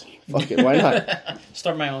of Weston. Fuck it. Why not?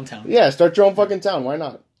 Start my own town. Yeah, start your own fucking town. Why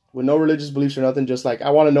not? With no religious beliefs or nothing. Just like,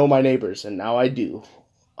 I want to know my neighbors. And now I do.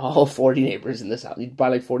 All 40 neighbors in this house. You'd buy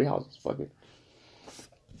like 40 houses. Fuck it.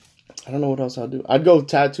 I don't know what else I'll do. I'd go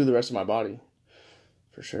tattoo the rest of my body.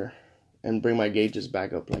 For sure. And bring my gauges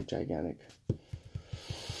back up like gigantic.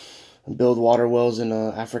 And build water wells in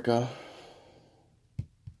Africa.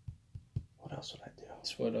 What else would I do?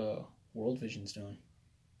 That's what World Vision's doing.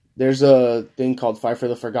 There's a thing called Fight for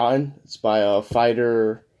the Forgotten. It's by a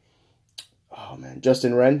fighter. Oh man,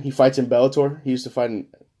 Justin Wren. He fights in Bellator. He used to fight in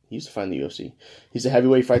the UFC. He's a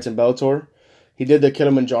heavyweight. Fights in Bellator. He did the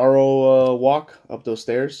Kilimanjaro walk up those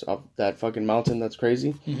stairs, up that fucking mountain. That's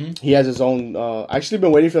crazy. Mm-hmm. He has his own. I actually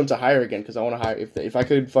been waiting for him to hire again because I want to hire. If I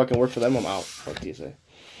could fucking work for them, I'm out. Fuck TSA.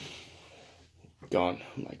 Gone.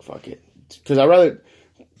 I'm like, fuck it. Because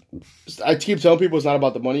I keep telling people it's not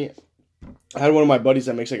about the money. I had one of my buddies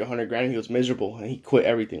that makes like $100,000 and he was miserable and he quit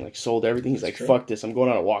everything, like sold everything. He's like, fuck this, I'm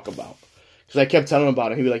going on a walkabout. Because I kept telling him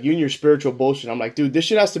about it. He'd be like, you and your spiritual bullshit. I'm like, dude, this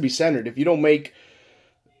shit has to be centered. If you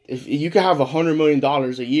can have $100 million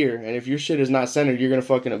a year and if your shit is not centered, you're going to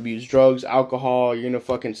fucking abuse drugs, alcohol, you're going to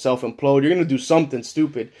fucking self-implode, you're going to do something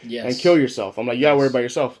stupid and kill yourself. I'm like, you gotta worry about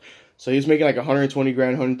yourself. So he's making like $120,000,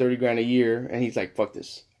 $130,000 a year and he's like, fuck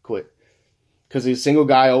this, quit. Because he's a single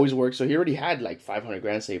guy, always works, so he already had like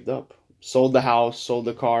 $500,000 saved up. Sold the house, sold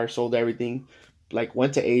the car, sold everything. Like,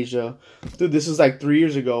 went to Asia. Dude, this is like 3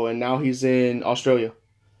 years ago, and now he's in Australia.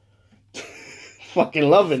 Fucking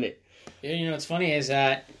loving it. Yeah, what's funny is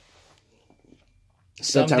that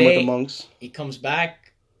spend time with the monks. He comes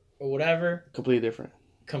back, or whatever.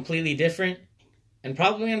 Completely different. And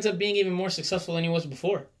probably ends up being even more successful than he was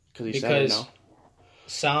before. Because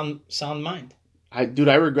sound mind. I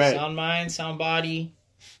regret it. Sound mind, sound body.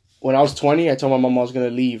 When I was 20, I told my mom I was going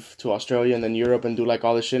to leave to Australia and then Europe and do like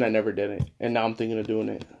all this shit. I never did it. And now I'm thinking of doing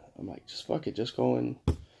it. I'm like, just fuck it. Just go and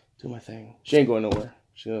do my thing. She ain't going nowhere.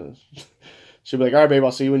 She'll be like, all right, babe,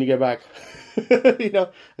 I'll see you when you get back.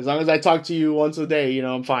 As long as I talk to you once a day,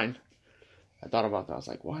 I'm fine. I thought about that. I was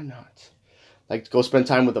like, why not? Like, go spend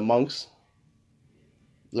time with the monks.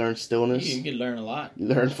 Learn stillness. You could learn a lot.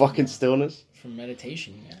 Learn fucking stillness. From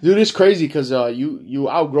meditation, yeah. Dude, it's crazy because you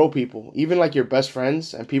outgrow people. Even like your best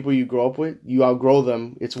friends and people you grow up with, you outgrow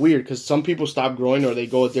them. It's weird because some people stop growing or they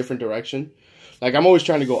go a different direction. Like, I'm always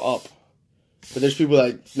trying to go up. But there's people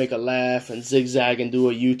that make a left and zigzag and do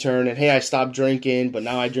a U-turn and, hey, I stopped drinking, but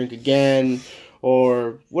now I drink again.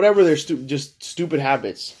 Or whatever their just stupid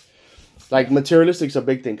habits. Like, materialistic's a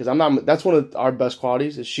big thing. Because I'm not... That's one of our best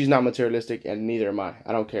qualities is she's not materialistic and neither am I.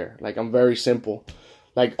 I don't care. Like, I'm very simple.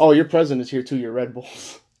 Like, oh, your present is here too, your Red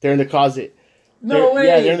Bulls. They're in the closet. No way.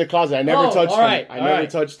 Yeah, they're in the closet. I never touched them. I never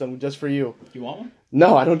touched them just for you. You want one?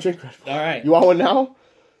 No, I don't drink Red Bull. All right. You want one now?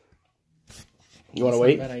 You want to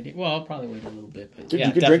wait? Bad idea. Well, I'll probably wait a little bit. But Dude,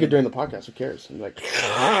 you can drink it during the podcast. Who cares? And like,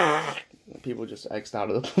 people just X'd out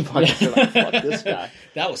of the podcast. They're like, fuck this guy.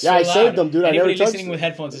 That was so loud. I saved them, dude. Anybody I never touched listening with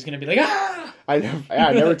headphones is going to be like, ah! I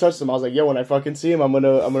never touched them. I was like, yo, when I fucking see him, I'm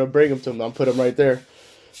gonna bring him to him. I'll put him right there.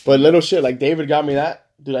 But little shit, like David got me that.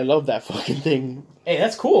 Dude, I love that fucking thing. Hey,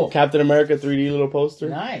 that's cool. Captain America 3D little poster.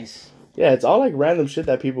 Nice. Yeah, it's all like random shit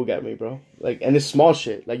that people get me, bro. Like, and it's small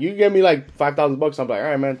shit. Like, you get me like $5,000. I'm like, all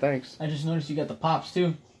right, man, thanks. I just noticed you got the pops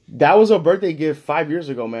too. That was a birthday gift 5 years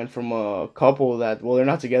ago, man, from a couple that, well, they're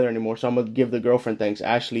not together anymore, so I'm going to give the girlfriend thanks.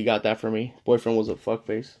 Ashley got that for me. Boyfriend was a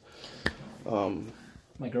fuckface.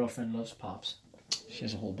 My girlfriend loves pops. She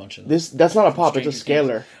has a whole bunch of them. That's not a pop, it's a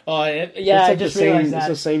scalar. Oh, yeah, I just realized that. It's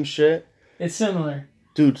the same shit. It's similar.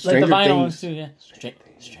 Dude, Stranger like the vinyl Things. Ones too, yeah.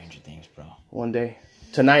 Stranger Things, bro. One day.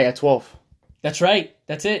 Tonight at 12. That's right.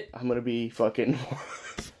 That's it. I'm going to be fucking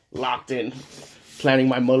locked in. Planning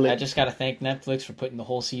my mullet. I just gotta thank Netflix for putting the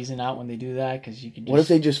whole season out when they do that, because you can. What if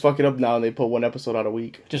they just fuck it up now and they put one episode out a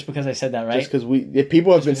week? Just because I said that, right? Just because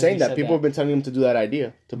people have been saying that. People have been telling them to do that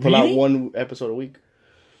idea to pull out one episode a week.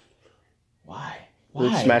 Why?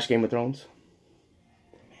 Would smash Game of Thrones.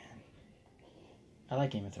 Man, I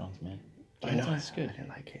like Game of Thrones, man. Game of Thrones is good. I didn't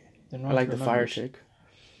like it. I like the fire chick,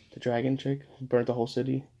 the dragon chick, who burnt the whole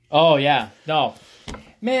city. Oh yeah, no,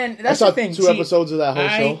 man, that's the thing. I saw 2 episodes of that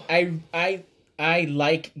whole show. I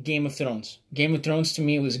like Game of Thrones. Game of Thrones to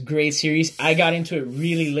me was a great series. I got into it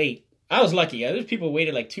really late. I was lucky. Other people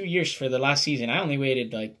waited like 2 years for the last season. I only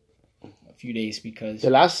waited like a few days because the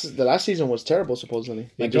last season was terrible. Supposedly,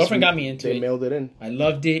 my girlfriend got me into it. They mailed it in. I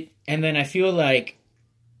loved it, and then I feel like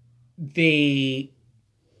I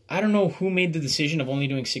don't know who made the decision of only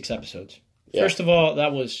doing 6 episodes. Yeah. First of all,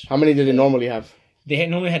 that was how many did it normally have? They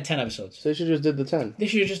normally had 10 episodes. So they should have just did the 10. They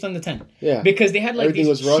should have just done the 10. Yeah. Because they had like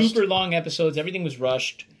these super long episodes. Everything was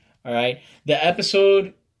rushed. All right. The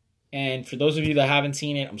episode, and for those of you that haven't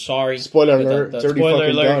seen it, I'm sorry. Spoiler alert. It's already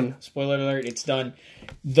fucking done. Spoiler alert. It's done.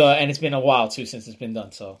 And it's been a while too since it's been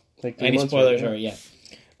done. So like any spoilers are, yeah.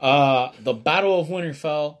 The Battle of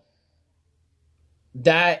Winterfell,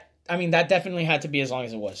 that definitely had to be as long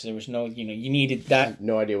as it was. There was no, you needed that. I have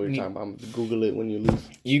no idea what you're talking about. Google it when you leave.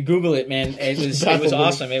 You Google it, man. It was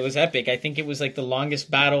awesome. It was epic. I think it was like the longest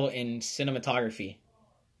battle in cinematography.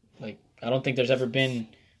 Like, I don't think there's ever been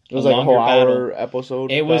a longer like a whole hour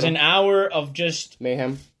episode. It was an hour of just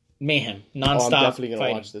mayhem, nonstop. I'm definitely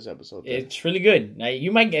gonna watch this episode. Then. It's really good. Now,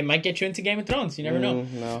 it might get you into Game of Thrones. You never know.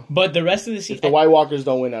 No. But the rest of the season, if the White Walkers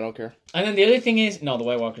don't win, I don't care. And then the other thing is, no, the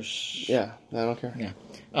White Walkers. Yeah, I don't care. Yeah.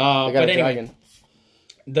 They got a dragon.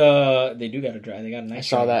 They do got a dragon. They got a nice. I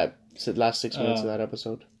saw that last 6 minutes of that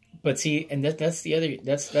episode. But see, and that's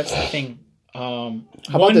the thing. How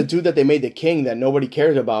about the dude that they made the king that nobody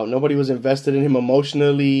cared about? Nobody was invested in him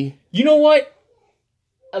emotionally. You know what?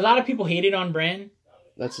 A lot of people hated on Bran.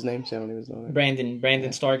 That's his name. So I don't even know that.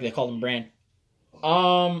 Brandon Stark. They called him Bran.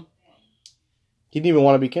 He didn't even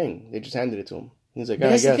want to be king. They just handed it to him. He's like,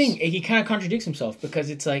 that's the thing. He kind of contradicts himself because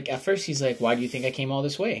it's like at first he's like, "Why do you think I came all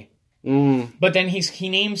this way?" But then he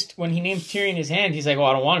names Tyrion his hand. He's like, "Oh,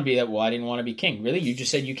 I don't want to be that. Well, I didn't want to be king. Really? You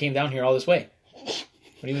just said you came down here all this way."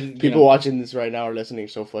 People watching this right now are listening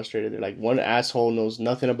so frustrated. They're like, one asshole knows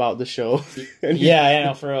nothing about the show. Yeah, I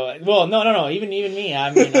know. Well, no. Even me.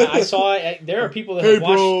 I mean, I saw it. There are people that have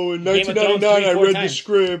watched bro, in 1999 I read the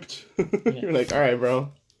script. You're like, all right,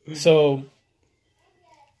 bro. So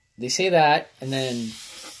they say that, and then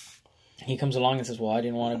he comes along and says, "Well, I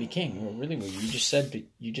didn't want to be king." Well, really? Well, you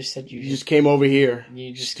just came over here.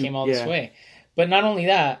 You just came all this way. But not only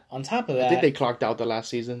that, on top of that, I think they clocked out the last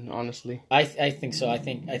season. Honestly, I think so. I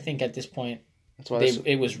think at this point,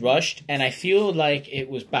 it was rushed, and I feel like it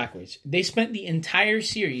was backwards. They spent the entire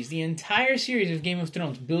series of Game of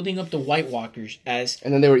Thrones building up the White Walkers as,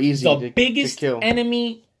 and then they were easy the biggest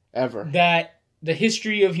enemy ever that the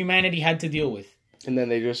history of humanity had to deal with. And then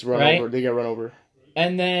they just run over. They get run over.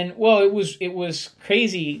 And then, well, it was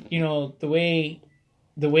crazy, the way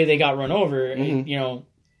they got run over,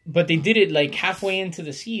 But they did it like halfway into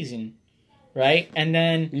the season, right? And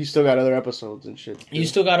then you still got other episodes and shit. You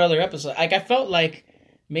still got other episodes. Like I felt like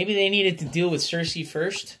maybe they needed to deal with Cersei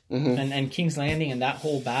first, and King's Landing and that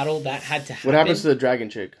whole battle that had to happen. What happens to the dragon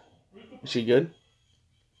chick? Is she good?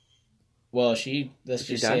 Well, let's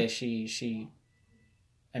just say she.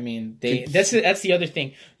 I mean, that's the other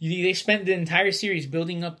thing. They spent the entire series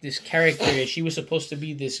building up this character. She was supposed to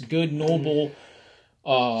be this good, noble.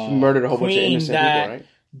 She murdered a whole bunch of innocent people, right?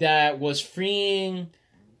 That was freeing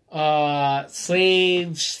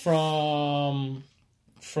slaves from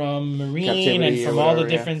Marine captivity and from all the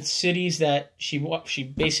different cities that she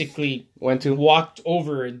basically walked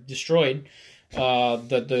over and destroyed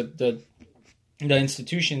the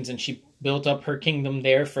institutions, and she built up her kingdom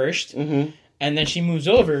there first, and then she moves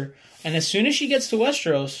over, and as soon as she gets to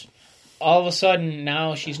Westeros, all of a sudden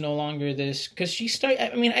now she's no longer this, because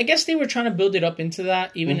I guess they were trying to build it up into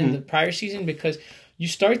that even in the prior season, because you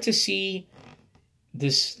start to see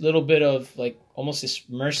this little bit of like almost this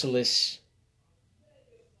merciless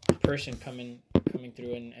person coming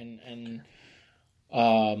through, and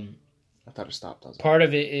I thought it stopped. Part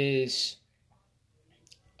of it is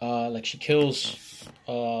like she kills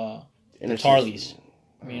the Tarleys.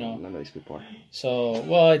 None of these people are. So,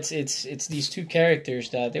 well, it's these two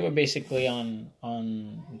characters that they were basically on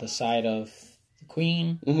the side of the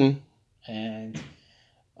Queen, and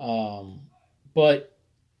but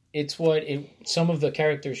it's some of the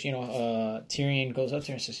characters, Tyrion goes up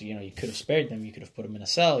there and says, you could have spared them, you could have put them in a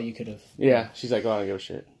cell, you could have. Yeah, she's like, oh, I don't give a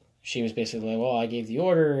shit. She was basically like, well, I gave the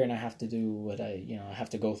order, and I have to do what I have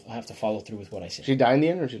to follow through with what I said. She die in the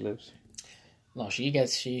end, or she lives? No, she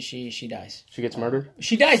dies. She gets murdered?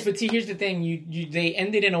 She dies, but see, here's the thing. They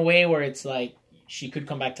ended in a way where it's like she could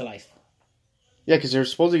come back to life. Yeah, because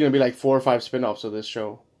there's supposedly going to be like 4 or 5 spin-offs of this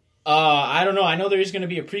show. I don't know. I know there is going to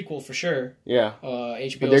be a prequel for sure. Yeah.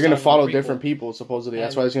 HBO. But they're going to follow different people, supposedly.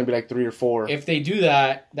 That's why there's going to be like 3 or 4. If they do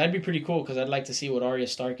that, that'd be pretty cool, because I'd like to see what Arya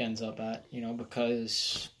Stark ends up at,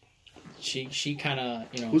 because she kind of,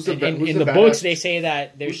 in the books, they say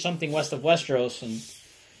that there's something west of Westeros, and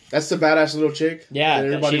that's the badass little chick.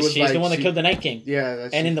 Yeah, she's the one that killed the Night King. Yeah,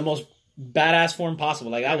 and in the most badass form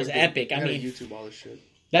possible. Like, that was epic. I mean, YouTube all this shit.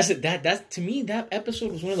 That's to me, that episode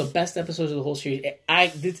was one of the best episodes of the whole series.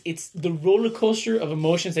 It's the roller coaster of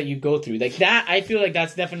emotions that you go through. Like that, I feel like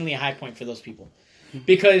that's definitely a high point for those people,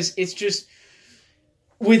 because it's just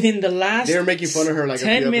within the last. They were making fun of her like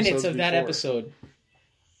 10 minutes of that episode.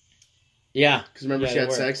 Yeah, because remember she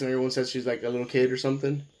had sex and everyone said she's like a little kid or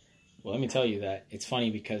something. Well, let me tell you that it's funny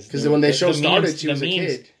because when the show started, she was a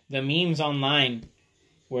kid. The memes online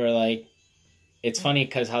were like, it's funny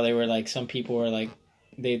because how they were like, some people were like.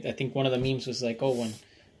 I think one of the memes was like, oh,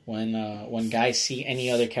 when guys see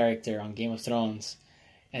any other character on Game of Thrones,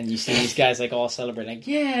 and you see these guys like all celebrate, like,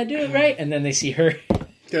 yeah, do it right, and then then they see her,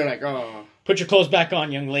 they're like, oh, put your clothes back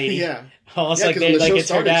on, young lady. Yeah, almost like they like it's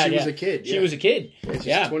started, her dad. She was a kid. She was a kid.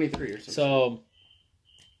 Yeah, she's 23 or something. So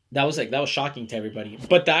that was shocking to everybody.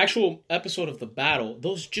 But the actual episode of the battle,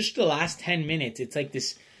 just the last 10 minutes, it's like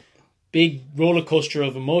this big roller coaster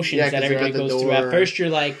of emotions that everybody goes through. At first, you're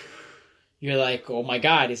like, oh my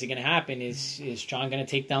God, is it gonna happen? Is Jon gonna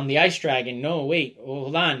take down the ice dragon? No, wait,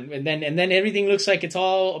 hold on. And then everything looks like it's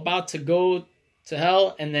all about to go to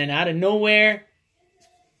hell, and then out of nowhere,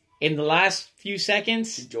 in the last few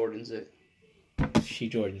seconds, she Jordans it.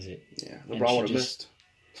 Yeah, LeBron would have missed.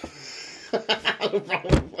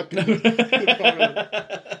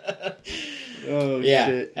 Oh yeah,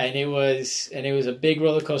 shit. and it was a big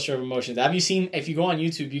roller coaster of emotions. If you go on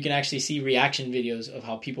YouTube, you can actually see reaction videos of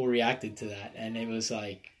how people reacted to that, and it was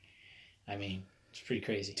like, I mean, it's pretty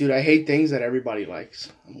crazy. Dude, I hate things that everybody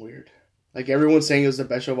likes. I'm weird. Like, everyone's saying it was the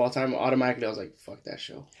best show of all time. Automatically, I was like, fuck that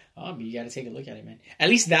show. Oh, but you got to take a look at it, man. At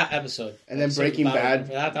least that episode. And then Breaking Bad.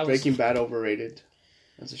 Breaking Bad overrated.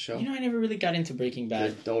 That's a show. I never really got into Breaking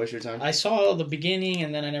Bad. Dude, don't waste your time. I saw the beginning,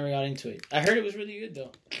 and then I never got into it. I heard it was really good,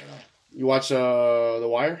 though. I don't know. You watch The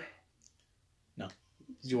Wire? No.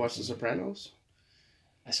 Did you watch The Sopranos?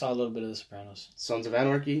 I saw a little bit of The Sopranos. Sons of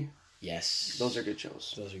Anarchy? Yes. Those are good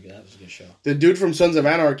shows. That was a good show. The dude from Sons of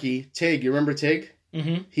Anarchy, Tig, you remember Tig?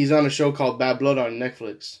 Mm-hmm. He's on a show called Bad Blood on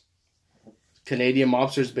Netflix. Canadian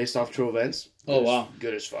mobsters based off true events. Oh, wow.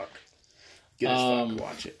 Good as fuck. Good as fuck.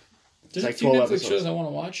 Watch it. There's like a few Netflix episodes. Shows I want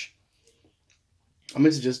to watch. I'm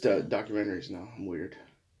into just documentaries now. I'm weird.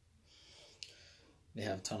 They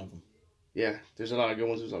have a ton of them. Yeah, there's a lot of good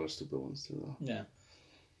ones. There's a lot of stupid ones too, though.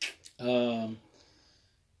 Yeah.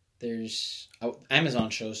 There's Amazon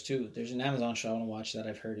shows too. There's an Amazon show I want to watch that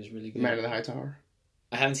I've heard is really good. Man in the High Tower.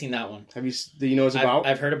 I haven't seen that one. Do you know what it's about?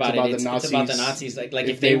 I've heard about it. It's about the Nazis. Like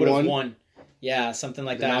if they would have won. Yeah, something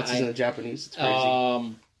like that. The Nazis and the Japanese. It's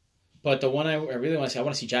crazy. But the one I really want to see, I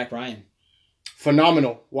want to see Jack Ryan.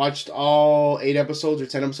 Phenomenal. Watched all 8 episodes or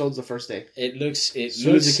 10 episodes the first day. It looks as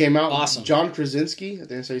soon as it came out. Awesome. John Krasinski, I think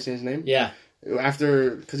that's how you say his name. Yeah.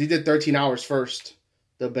 After, because he did 13 Hours first.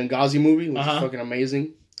 The Benghazi movie, which is fucking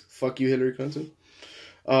amazing. Fuck you, Hillary Clinton.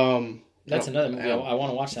 That's another movie. I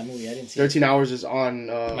want to watch that movie. I didn't see 13 Hours is on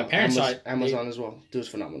my parents saw it. Amazon as well. Dude, it's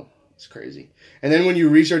phenomenal. It's crazy. And then when you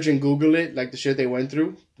research and Google it, like the shit they went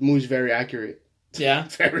through, the movie's very accurate. Yeah.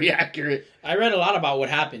 Very accurate. I read a lot about what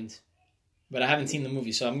happened, but I haven't seen the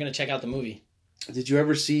movie, so I'm going to check out the movie. Did you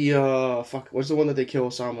ever see, what's the one that they kill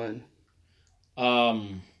Osama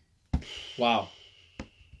in? Wow.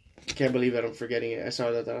 I can't believe it. I'm forgetting it. I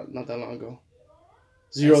saw that not that long ago.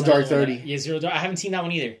 Zero Dark 30. Yeah, Zero Dark. I haven't seen that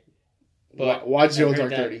one either. But watch Zero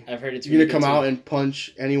Dark 30. I've heard it's really good. You're going to come out and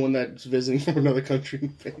punch anyone that's visiting from another country in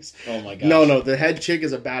the face. Oh my god. No. The head chick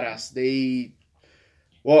is a badass.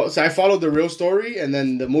 So I followed the real story, and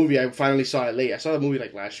then the movie, I finally saw it late. I saw the movie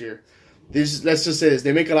like last year. Let's just say this.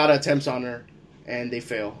 They make a lot of attempts on her, and they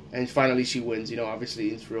fail. And finally she wins. You know,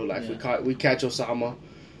 obviously it's real life. Yeah. We catch Osama.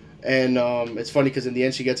 And it's funny because in the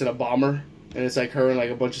end she gets in a bomber, and it's like her and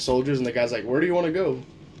like a bunch of soldiers, and the guy's like, "Where do you want to go?"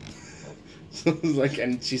 So it's like,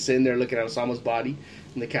 and she's sitting there looking at Osama's body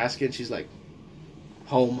in the casket, and she's like,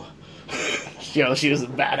 "Home." Yo, she was a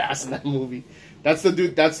badass in that movie. That's the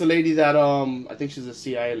dude. That's the lady that I think she's a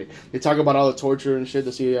CIA. They talk about all the torture and shit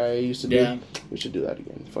the CIA used to do. Yeah. We should do that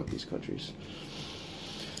again. Fuck these countries.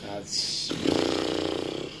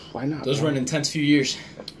 Why not? Those were an intense few years.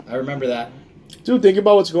 I remember that. Dude, think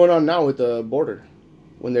about what's going on now with the border.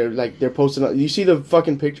 When they're posting... You see the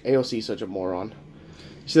fucking picture... AOC is such a moron.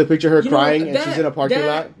 You see the picture of her crying and she's in a parking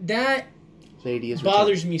lot? That lady is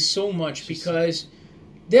bothers me so much because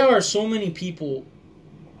there are so many people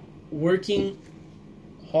working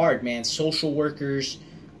hard, man. Social workers,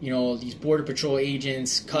 these Border Patrol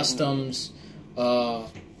agents, customs,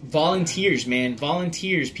 volunteers, man.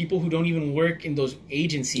 Volunteers, people who don't even work in those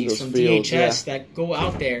agencies from fields, DHS that go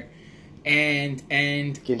out there. And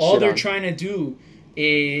all they're trying to do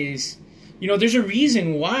is, there's a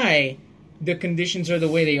reason why the conditions are the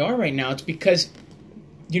way they are right now. It's because,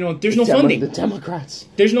 there's no funding. The Democrats.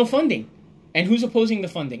 There's no funding. And who's opposing the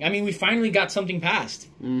funding? I mean, we finally got something passed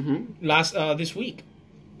this week.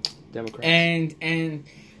 Democrats.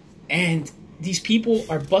 And these people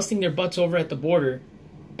are busting their butts over at the border.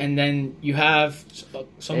 And then you have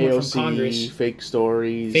someone AOC, from Congress. Fake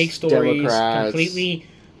stories. Democrats. Completely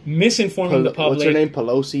misinforming the public. What's her name?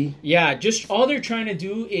 Pelosi? Yeah, just all they're trying to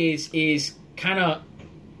do is kind of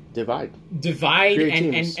divide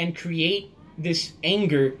and create this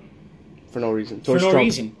anger for no reason.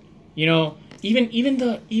 Reason. Even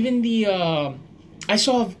the I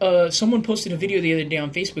saw someone posted a video the other day on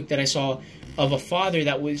Facebook that I saw of a father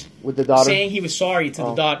that was with the daughter saying he was sorry to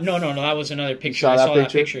the daughter. No, that was another picture. I saw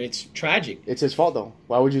that picture. It's tragic. It's his fault though.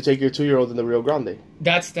 Why would you take your 2-year-old in the Rio Grande?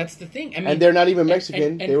 That's the thing. I mean, and they're not even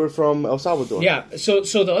Mexican. They were from El Salvador. Yeah. So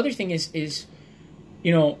the other thing is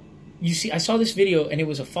you see, I saw this video and it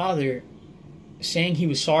was a father saying he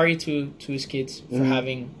was sorry to his kids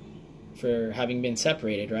for having been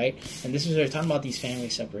separated, right? And this is they're talking about these family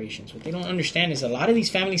separations. What they don't understand is a lot of these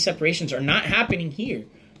family separations are not happening here.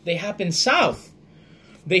 They happen south.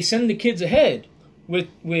 They send the kids ahead with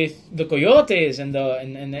the coyotes and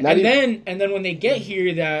then when they get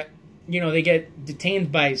here, that they get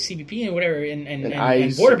detained by CBP and whatever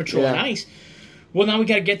and Border Patrol and ICE. Well, now we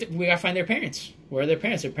gotta find their parents. Where are their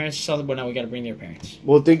parents? Their parents are south, but now we gotta bring their parents.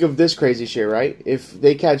 Well, think of this crazy shit, right? If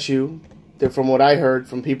they catch you, from what I heard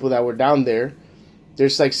from people that were down there,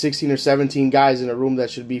 there's like 16 or 17 guys in a room that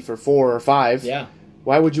should be for 4 or 5. Yeah.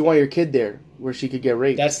 Why would you want your kid there where she could get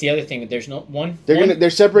raped? That's the other thing. There's no one. They're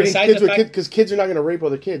separating kids with kids because kids are not going to rape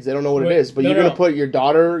other kids. They don't know what it is. But you're going to put your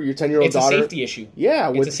daughter, your 10-year-old daughter. It's a safety issue. Yeah,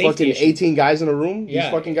 with fucking 18 guys in a room. Yeah.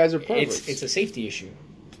 These fucking guys are perverts. It's a safety issue.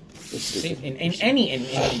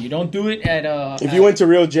 You don't do it at. If you went to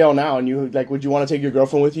real jail now and you would you want to take your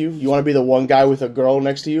girlfriend with you? You want to be the one guy with a girl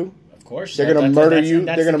next to you? Of course, they're gonna murder you.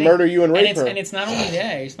 They're gonna murder you and rape her. And it's not only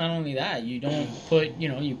that. You don't put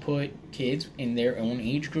you put kids in their own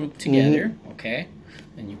age group together, okay?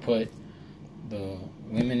 And you put the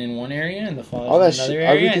women in one area and the fathers in another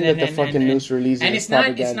area. Everything that the fucking news releases. And it's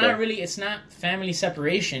not family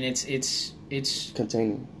separation. It's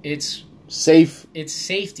containing. It's safe. It's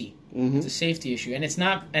safety. Mm-hmm. It's a safety issue, and it's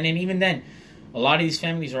not. And then even then, a lot of these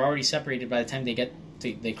families are already separated by the time they cross.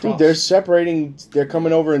 Dude, they're separating. They're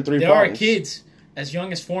coming over in 3 There are kids as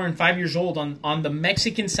young as 4 and 5 years old on the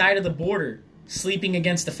Mexican side of the border sleeping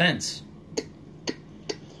against the fence.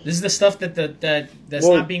 This is the stuff that's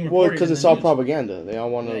not being reported. Well, because it's all propaganda. They all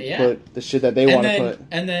want to put the shit that they want to put.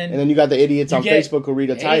 And then you got the idiots on Facebook who read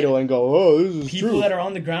a title and go, "Oh, this is people true." that are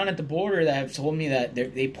on the ground at the border that have told me that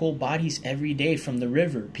they pull bodies every day from the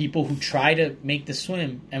river. People who try to make the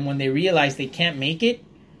swim, and when they realize they can't make it,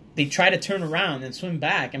 they try to turn around and swim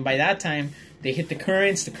back. And by that time, they hit the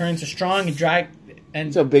currents. The currents are strong and dry. And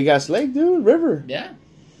it's a big ass lake, dude. River. Yeah.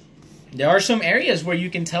 There are some areas where you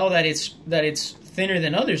can tell that it's thinner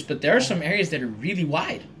than others, but there are some areas that are really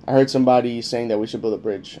wide. I heard somebody saying that we should build a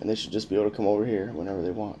bridge and they should just be able to come over here whenever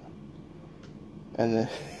they want. And then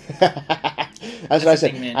that's what I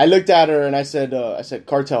said. Thing, I looked at her and I said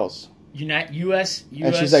cartels. U.S.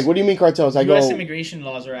 And she's like, "What do you mean cartels?" U.S. immigration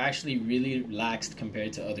laws are actually really laxed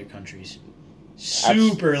compared to other countries.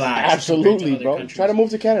 Super lax. Absolutely, bro. Countries. Try to move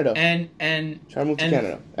to Canada. And try to move to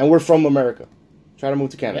Canada. And we're from America. Try to move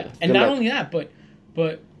to Canada. Yeah. And not only that,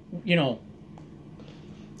 but you know,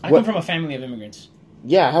 I come from a family of immigrants.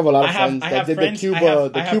 Yeah, I have a lot of friends that did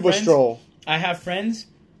the Cuba stroll. I have friends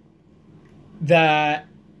that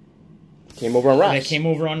came over on rafts. That came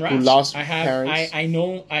over on rafts. Who lost parents.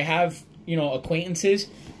 I have acquaintances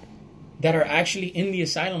that are actually in the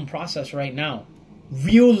asylum process right now.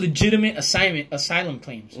 Real legitimate asylum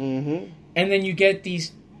claims. Mm-hmm. And then you get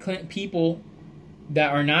these people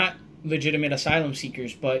that are not legitimate asylum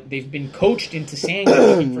seekers, but they've been coached into saying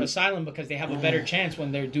they're looking for asylum because they have a better chance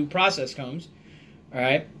when their due process comes. All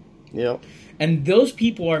right? Yep. And those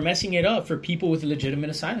people are messing it up for people with legitimate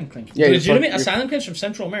asylum claims. Yeah, legitimate asylum claims from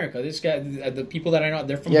Central America. This guy, the people that I know,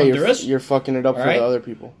 they're from Honduras. You're fucking it up for the other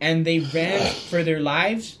people. And they ran for their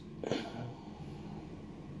lives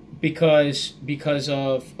because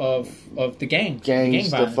of the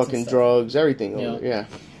gangs, the fucking drugs, everything. Yeah.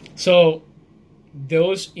 So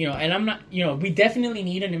those, and I'm not, we definitely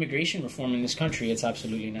need an immigration reform in this country. It's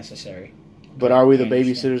absolutely necessary. But are we the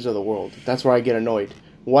babysitters of the world? That's where I get annoyed.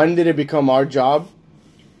 When did it become our job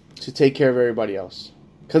to take care of everybody else?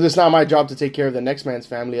 Because it's not my job to take care of the next man's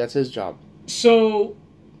family. That's his job. So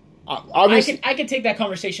obviously, I could take that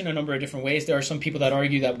conversation a number of different ways. There are some people that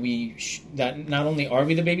argue that that not only are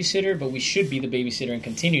we the babysitter, but we should be the babysitter and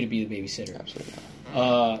continue to be the babysitter.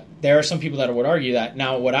 Absolutely. There are some people that would argue that.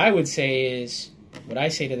 Now, what I say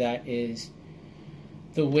to that is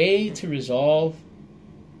the way to resolve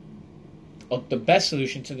the best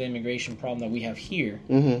solution to the immigration problem that we have here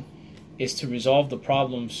is to resolve the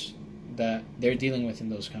problems that they're dealing with in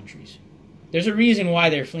those countries. There's a reason why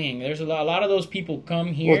they're fleeing. There's a lot of those people come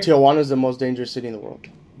here. Well, Tijuana is the most dangerous city in the world.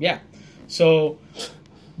 Yeah. So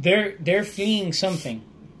they're fleeing something,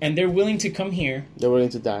 and they're willing to come here. They're willing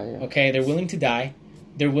to die, yeah. Okay, they're willing to die.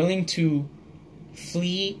 They're willing to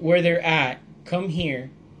flee where they're at, come here,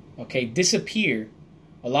 okay, disappear.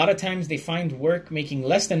 A lot of times they find work making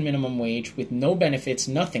less than minimum wage with no benefits,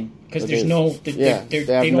 nothing, because there's no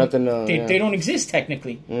they don't exist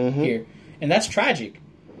technically here, and that's tragic.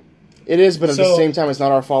 It is, but at the same time, it's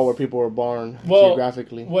not our fault where people were born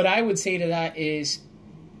geographically. What I would say to that is,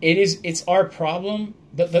 it's our problem.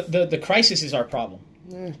 The crisis is our problem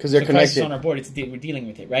because they're connected. Crisis on our board. We're dealing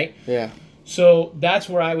with it, right? Yeah. So that's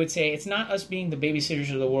where I would say it's not us being the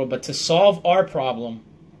babysitters of the world, but to solve our problem.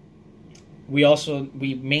 We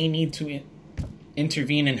may need to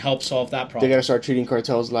intervene and help solve that problem. They got to start treating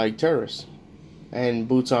cartels like terrorists and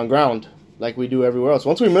boots on ground like we do everywhere else.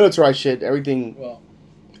 Once we militarize shit, everything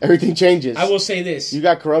changes. I will say this. You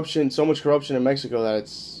got corruption, so much corruption in Mexico that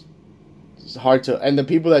it's hard to... And the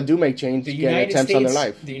people that do make change get attempts on their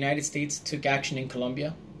life. The United States took action in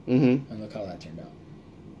Colombia, and look how that turned out.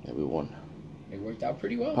 Yeah, we won. It worked out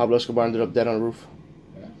pretty well. Pablo Escobar ended up dead on a roof.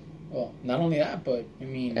 Well, not only that, but I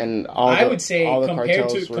mean, and I would say compared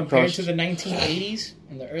to the 1980s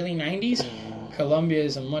and the early 90s, Colombia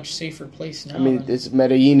is a much safer place now. I mean, it's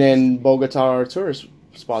Medellin and Bogota are tourist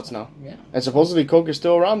spots now. Yeah. And supposedly Coke is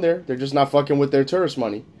still around there. They're just not fucking with their tourist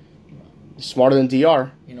money. Smarter than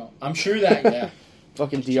DR. I'm sure that,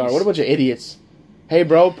 Fucking DR. What a bunch of idiots. Hey,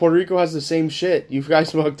 bro, Puerto Rico has the same shit. You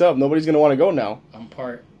guys fucked up. Nobody's going to want to go now. I'm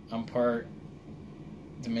part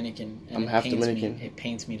Dominican. And I'm half Dominican. It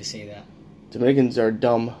pains me to say that. Dominicans are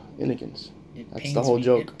dumb Dominicans. That's the whole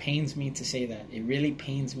joke. It pains me to say that. It really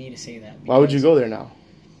pains me to say that. Why would you go there now?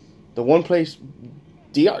 The one place...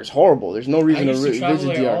 DR is horrible. There's no reason to visit DR. I used to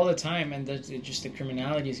travel there all the time, and the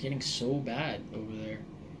criminality is getting so bad over there.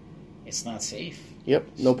 It's not safe. Yep.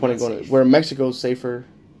 No point in going there. Where Mexico's safer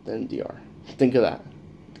than DR. Think of that.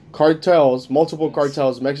 Cartels, multiple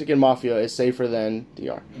cartels, Mexican mafia is safer than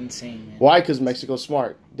DR. Insane, man. Why? Because Mexico's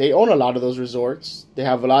smart. They own a lot of those resorts. They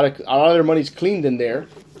have a lot of their money's cleaned in there.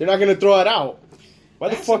 They're not going to throw it out. Why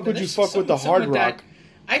the fuck would you fuck with the Hard Rock?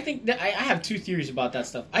 I think that I have two theories about that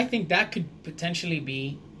stuff. I think that could potentially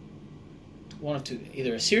be one of two: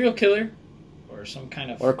 either a serial killer or some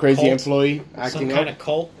kind of or a crazy cult, employee acting some kind of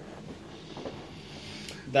cult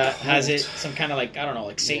that has it. Some kind of like I don't know,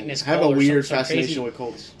 like Satanist. I have cult a weird some fascination crazy, with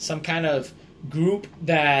cults. Some kind of group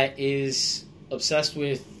that is obsessed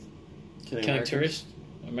with killing tourists,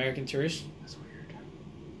 American tourists. That's weird.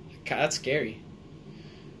 That's scary.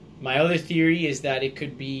 My other theory is that it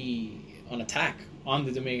could be an attack on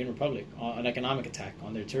the Dominican Republic, an economic attack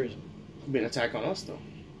on their tourism. It'd be an attack on us, though.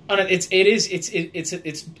 It's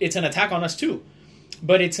an attack on us too,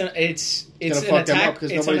 but it's an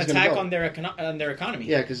attack on their economy.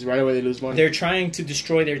 Yeah, because right away they lose money. They're trying to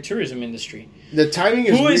destroy their tourism industry. The timing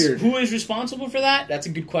is weird. Who is responsible for that? That's a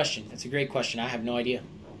good question. That's a great question. I have no idea.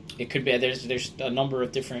 It could be. There's a number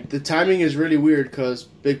of different. The timing is really weird because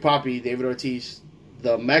Big Papi, David Ortiz,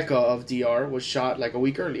 the mecca of DR, was shot like a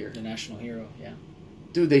week earlier. The national hero, yeah.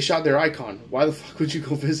 Dude, they shot their icon. Why the fuck would you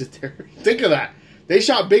go visit there? Think of that. They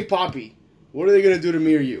shot Big Papi. What are they going to do to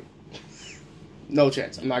me or you? No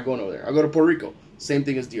chance. I'm not going over there. I'll go to Puerto Rico. Same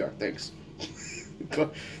thing as DR. Thanks.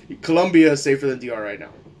 Colombia is safer than DR right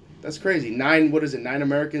now. That's crazy. 9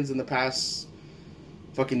 Americans in the past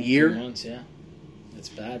fucking year? 2 months, yeah. That's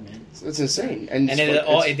bad, man. That's insane. And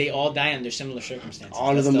they all die under similar circumstances.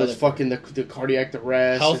 All of them is fucking the cardiac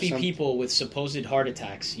arrest. Healthy people with supposed heart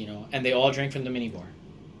attacks, and they all drank from the minibar.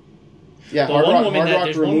 Yeah,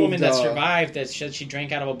 there's one woman that survived that said she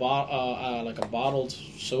drank out of a bottle, like a bottled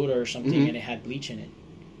soda or something, and it had bleach in it.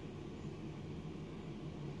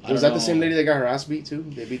 Was that the same lady that got her ass beat too?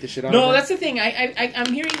 They beat the shit out of her? No, that's the thing.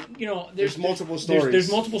 I'm hearing, there's multiple stories. There's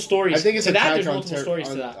multiple stories. I think it's to that. There's multiple stories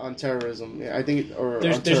to that on terrorism. Yeah, I think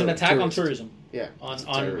there's an attack on tourism. Yeah,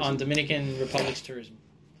 on Dominican Republic's tourism.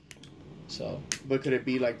 So, but could it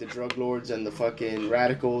be like the drug lords and the fucking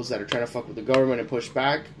radicals that are trying to fuck with the government and push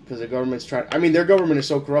back because the government's trying? I mean, their government is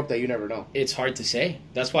so corrupt that you never know. It's hard to say.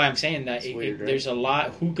 That's why I'm saying that right? There's a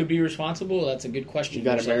lot. Who could be responsible? That's a good question.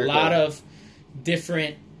 There's a lot of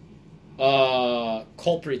different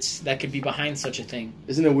culprits that could be behind such a thing.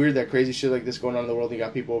 Isn't it weird that crazy shit like this going on in the world? And you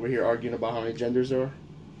got people over here arguing about how many genders there are.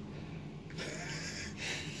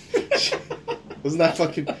 Wasn't that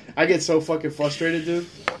fucking? I get so fucking frustrated, dude.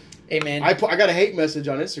 Hey, man. I got a hate message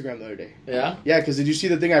on Instagram the other day. Yeah? Yeah, because did you see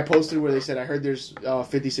the thing I posted where they said, I heard there's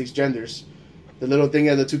 56 genders? The little thing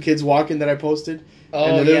of the 2 kids walking that I posted? Oh,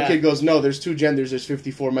 and the little kid goes, no, there's 2 genders, there's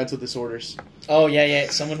 54 mental disorders. Oh, yeah.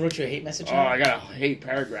 Someone wrote you a hate message? I got a hate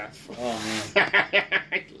paragraph. Oh,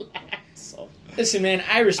 man. Listen, man,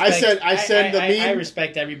 I respect... I send the meme. I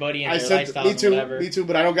respect everybody and their lifestyles and whatever. Me too,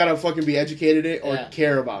 but I don't gotta fucking be educated in it or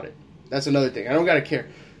care about it. That's another thing. I don't gotta care.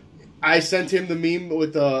 I sent him the meme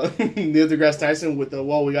with Neil deGrasse Tyson with the,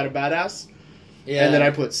 we got a badass. Yeah. And then I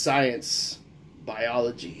put science,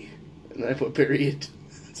 biology, and then I put period.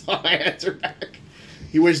 That's all I answer back.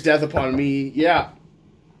 He wished death upon me. Yeah.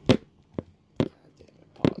 God damn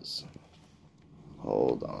it. Pause.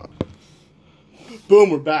 Hold on. Boom,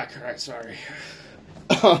 we're back. All right, sorry.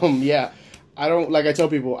 Yeah. I tell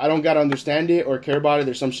people, I don't gotta understand it or care about it.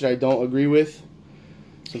 There's some shit I don't agree with.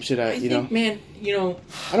 Some shit I think, man,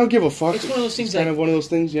 I don't give a fuck. It's one of those things. It's kind of one of those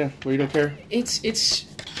things, yeah, where you don't care. It's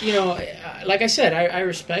like I said, I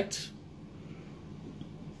respect,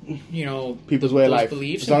 people's way of life.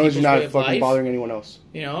 Beliefs as long as you're not fucking bothering anyone else.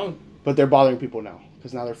 But they're bothering people now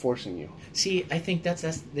because now they're forcing you. See, I think there's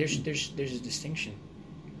a distinction.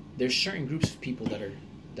 There's certain groups of people that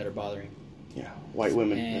are bothering. Yeah, white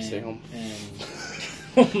women that stay home.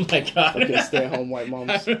 Oh my god, fucking stay at home white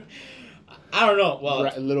moms. I don't know.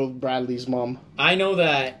 Well, little Bradley's mom. I know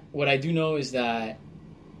that. What I do know is that,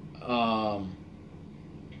 I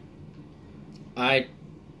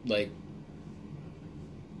like,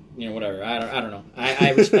 whatever. I don't know.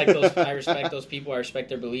 I respect those. I respect those people. I respect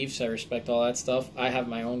their beliefs. I respect all that stuff. I have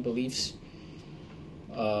my own beliefs.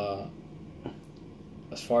 As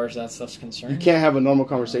far as that stuff's concerned, you can't have a normal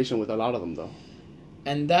conversation with a lot of them, though.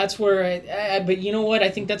 And that's where but you know what? I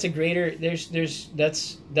think that's a greater.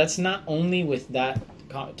 That's not only with that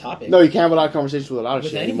topic. No, you can't have a lot of conversations with a lot of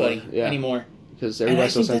with shit anybody anymore. Because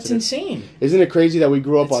everybody's so sensitive. That's insane. Isn't it crazy that we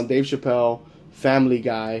grew up on Dave Chappelle, Family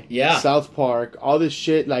Guy, South Park, all this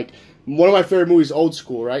shit? Like one of my favorite movies, Old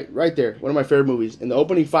School, right there. One of my favorite movies. In the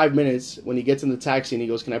opening 5 minutes, when he gets in the taxi and he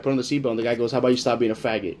goes, "Can I put on the seatbelt?" And the guy goes, "How about you stop being a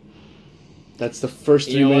faggot?" That's the first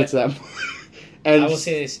 3 minutes of that movie. And, I will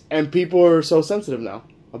say this. And people are so sensitive now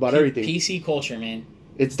about everything. PC culture, man.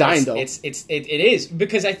 It's dying, though. It is.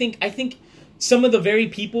 Because I think some of the very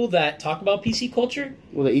people that talk about PC culture...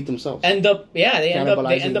 Well, they eat themselves. They end up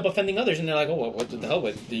offending others. And they're like, what the hell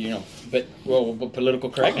with, but political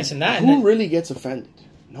correctness and that. Who really gets offended?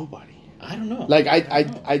 Nobody. I don't know. Like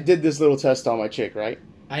I did this little test on my chick, right?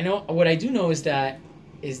 I know what I do know is that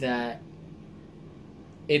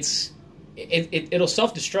it'll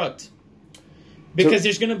self-destruct. Because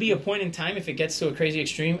there's going to be a point in time, if it gets to a crazy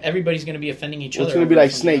extreme, everybody's going to be offending each other. It's going to be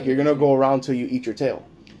like Snake. You're going to go around till you eat your tail.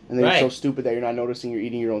 And then you're so stupid that you're not noticing you're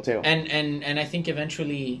eating your own tail. And I think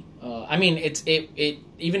eventually, I mean, it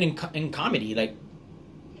even in comedy, like,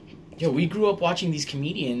 we grew up watching these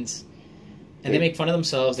comedians, and they make fun of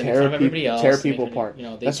themselves, they make fun of everybody else. Tear people apart.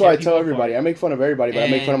 That's why I tell everybody, I make fun of everybody, but I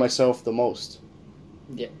make fun of myself the most.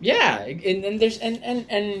 Yeah, and there's and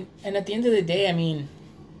at the end of the day, I mean,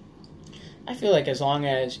 I feel like as long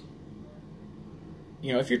as,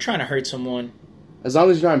 if you're trying to hurt someone, as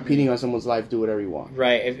long as you're not impeding on someone's life, do whatever you want.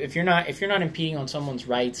 Right. If you're not impeding on someone's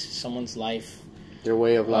rights, someone's life, their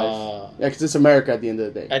way of life. Yeah, because it's America at the end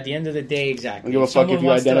of the day. At the end of the day, exactly. I don't give a fuck if you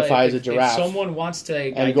identify as a giraffe. If someone wants to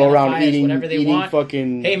and go around eating whatever they want,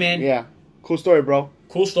 fucking. Hey man. Yeah. Cool story, bro.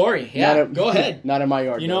 Cool story. Yeah. Go ahead. Not in my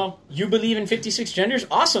yard. You believe in 56 genders?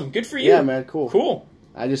 Awesome. Good for you. Yeah, man. Cool. Cool.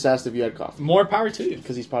 I just asked if you had coffee. More power to you.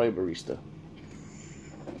 Because he's probably a barista.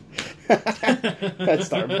 At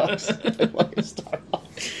Starbucks.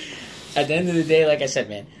 At the end of the day, like I said,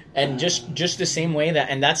 man, and just the same way that,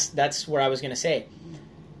 and that's where I was gonna say,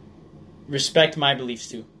 respect my beliefs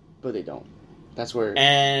too. But they don't. That's where.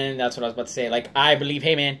 And that's what I was about to say. Like, I believe,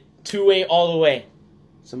 hey man, 2-way all the way.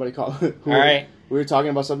 Somebody called. All right. We were talking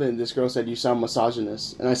about something, and this girl said, "You sound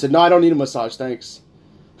misogynist," and I said, "No, I don't need a massage, thanks."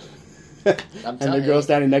 And the girl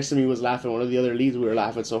standing next to me was laughing. One of the other leads, we were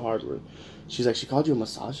laughing so hard. She's like, "She called you a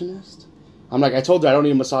misogynist?" I'm like, "I told her I don't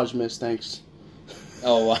need a massage, miss, thanks."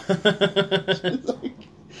 Oh, wow.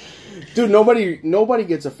 Dude, nobody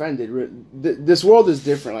gets offended. This world is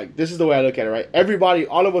different. Like, this is the way I look at it, right? Everybody,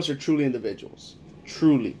 all of us are truly individuals.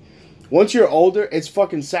 Truly. Once you're older, it's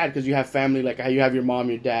fucking sad because you have family, like you have your mom,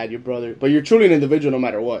 your dad, your brother. But you're truly an individual no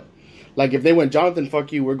matter what. Like, if they went, "Jonathan,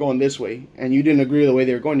 fuck you, we're going this way," and you didn't agree with the way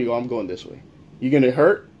they were going, you go, "I'm going this way." You're going to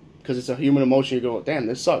hurt because it's a human emotion. You go, "Damn,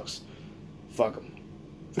 this sucks. Fuck them."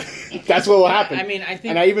 That's what will happen. I mean, I think...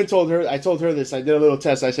 And I even told her this. I did a little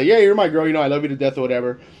test. I said, "Yeah, you're my girl. I love you to death or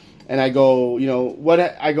whatever." And I go,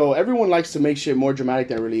 everyone likes to make shit more dramatic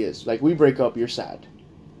than it really is. Like, we break up, you're sad.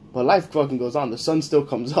 But life fucking goes on. The sun still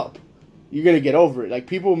comes up. You're going to get over it. Like,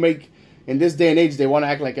 people in this day and age, they want to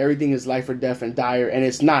act like everything is life or death and dire. And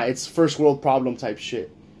it's not. It's first world problem type shit.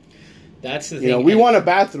 That's the thing. We want a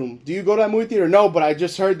bathroom. Do you go to that movie theater? No, but I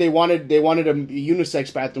just heard they wanted a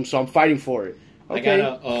unisex bathroom, so I'm fighting for it. Okay. I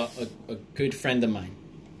got a good friend of mine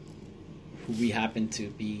who we happen to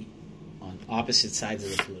be on opposite sides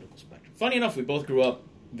of the political spectrum. Funny enough, we both grew up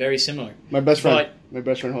very similar. My best friend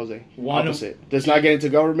Jose, opposite. Does not get into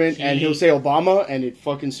government, and he'll say Obama, and it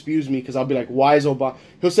fucking spews me because I'll be like, "Why is Obama?"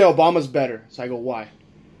 He'll say Obama's better, so I go, "Why?"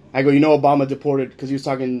 I go, Obama deported, because he was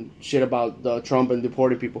talking shit about Trump and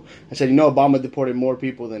deporting people. I said, Obama deported more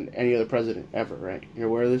people than any other president ever, right? You're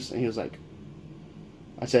aware of this? And he was like,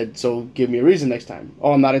 I said, "So give me a reason next time."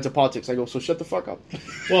 "Oh, I'm not into politics." I go, "So shut the fuck up."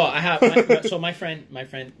 Well, I have, my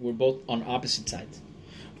friend, we're both on opposite sides.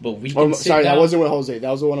 But we can that wasn't with Jose. That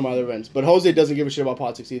was one of my other events. But Jose doesn't give a shit about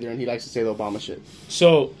politics either, and he likes to say the Obama shit.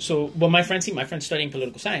 Well, my friend's studying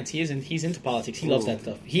political science. He's into politics. He loves that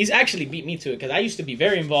stuff. He's actually beat me to it, because I used to be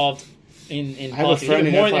very involved in politics. I have a friend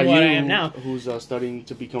even more than what I am now. Who's studying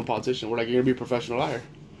to become a politician. We're like, "You're going to be a professional liar."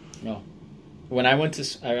 No. When I went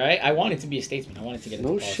to... I wanted to be a statesman. I wanted to get into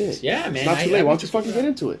politics. No shit. Yeah, man. It's not too late. Why don't you fucking get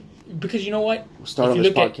into it? Because you know what? We'll start on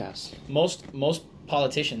this podcast. Most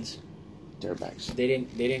politicians... Dirtbags. They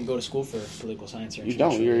didn't go to school for political science or you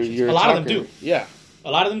don't. You're a lot of them do. Yeah. A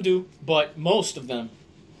lot of them do, but most of them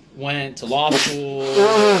went to law school,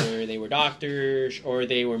 or they were doctors, or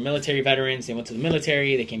they were military veterans. They went to the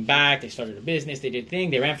military, they came back, they started a business, they did a thing,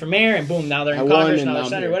 they ran for mayor, and boom, now they're in Congress, now they're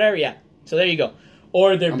senator, whatever. Yeah. So there you go.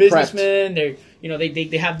 Or they're businessmen. They're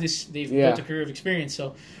they have this. They've built a career of experience.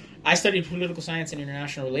 So I studied political science and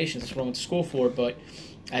international relations. That's what I went to school for. But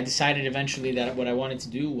I decided eventually that what I wanted to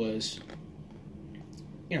do was,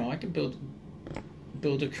 I could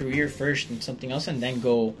build a career first in something else and then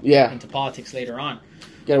go into politics later on.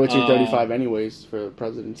 Get with your 35 anyways for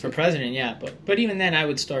presidency. For president, yeah. But even then, I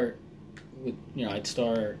would start with I'd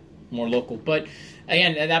start more local. But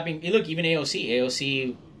again, that being even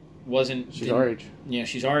AOC wasn't. She's our age. Yeah,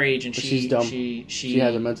 she's our age, and she's dumb. She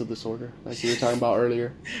has a mental disorder, like you were talking about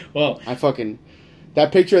earlier. Well,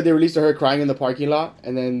 That picture they released of her crying in the parking lot,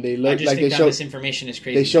 and then they look like they showed this information is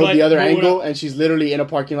crazy. They showed the other angle, and she's literally in a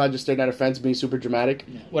parking lot just staring at a fence, being super dramatic.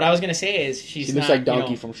 What I was gonna say is she looks like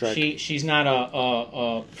Donkey from Shrek. She's not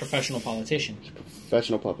a professional politician.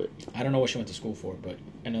 Professional puppet. I don't know what she went to school for, but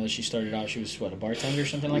I know that she started out. She was a bartender or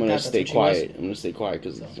something like that. I'm gonna stay quiet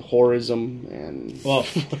because it's horrorism and. Well,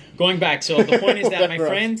 going back, so the point is that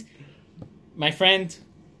my friend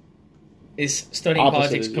is studying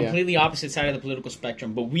politics, completely opposite side of the political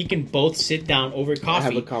spectrum, but we can both sit down over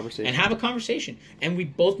coffee and have a conversation, and we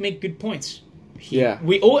both make good points.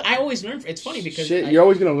 I always learn. It's funny because you're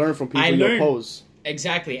always going to learn from people you oppose.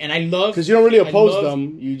 Exactly, and I love because you don't really oppose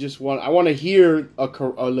them. You just want. I want to hear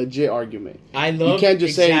a legit argument. You can't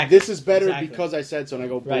just say this is better because I said so, and I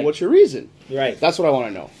go, but what's your reason? Right. That's what I want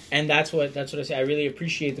to know. And that's what I say. I really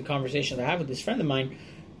appreciate the conversation I have with this friend of mine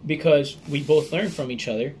because we both learn from each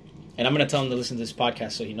other. And I'm going to tell him to listen to this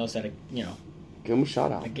podcast so he knows that, Give him a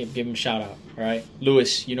shout out. Give him a shout out, all right?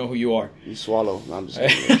 Lewis, you know who you are. You swallow. No, I'm just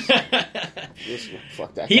kidding.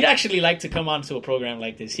 Fuck that. He'd actually like to come on to a program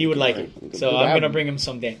like this. He would like it. So I'm going to bring him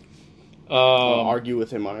someday. I'll argue with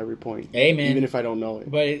him on every point. Hey, man. Even if I don't know it.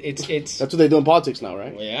 But it's that's what they do in politics now,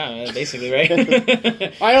 right? Well, yeah, basically, right?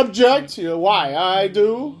 I object. Why? I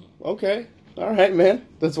do. Okay. All right, man.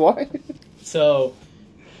 That's why. So...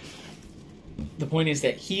 the point is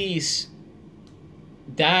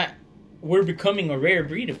that we're becoming a rare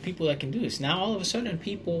breed of people that can do this. Now, all of a sudden,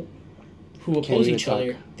 people who oppose each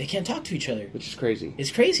other, they can't talk to each other. Which is crazy.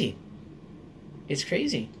 It's crazy. It's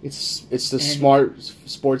crazy. It's the smart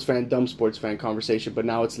sports fan, dumb sports fan conversation, but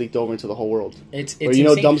now it's leaked over into the whole world. It's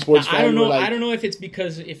dumb sports fan. I don't know. I don't know if it's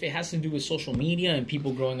because if it has to do with social media and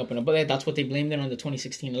people growing up in a bubble. That's what they blamed it on the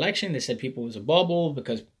 2016 election. They said people was a bubble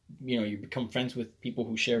because you become friends with people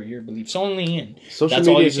who share your beliefs only, and social that's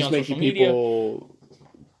media all you is see just on making social media. people.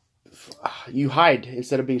 You hide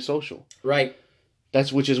instead of being social. Right.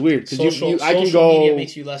 Which is weird because social media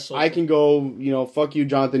makes you less social. I can go, fuck you,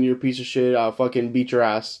 Jonathan, you're a piece of shit. I'll fucking beat your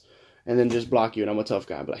ass, and then just block you. And I'm a tough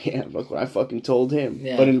guy. I'm like, yeah, look what I fucking told him.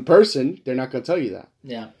 Yeah. But in person, they're not gonna tell you that.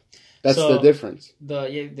 Yeah, that's the difference.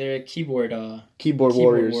 They're keyboard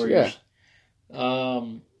warriors. Yeah.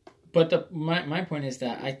 But my point is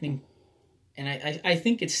that I think, and I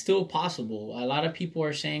think it's still possible. A lot of people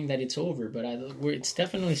are saying that it's over, but it's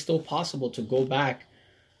definitely still possible to go back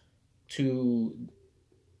to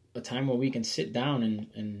a time where we can sit down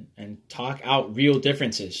and talk out real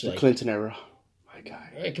differences. The Clinton era. My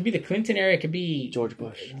guy. It could be the Clinton era. It could be George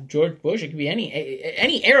Bush. It could be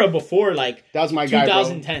any era before that was my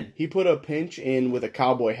 2010. Guy, bro. He put a pinch in with a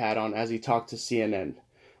cowboy hat on as he talked to CNN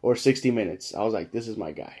or 60 Minutes. I was like, this is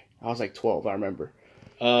my guy. I was like 12, I remember.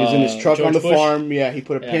 He was in his truck George on the Bush? Farm. Yeah, he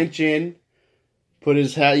put a pinch in, put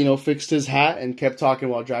his hat, fixed his hat, and kept talking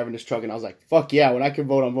while driving his truck. And I was like, fuck yeah, when I can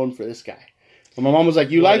vote, I'm voting for this guy. And my mom was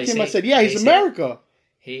like, you like him? I said, yeah, he's America.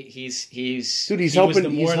 He's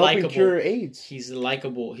helping cure AIDS. He's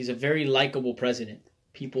a very likable president.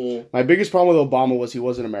 My biggest problem with Obama was he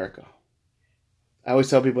wasn't America. I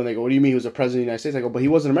always tell people, and they go, what do you mean he was a president of the United States? I go, but he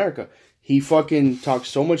wasn't America. He fucking talked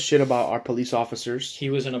so much shit about our police officers.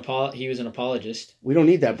 He was an apologist. We don't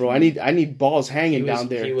need that, bro. I need balls hanging down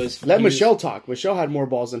there. Let Michelle talk. Michelle had more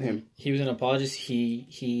balls than him. He was an apologist.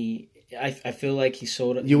 I feel like he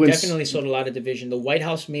definitely sowed a lot of division. The White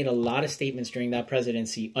House made a lot of statements during that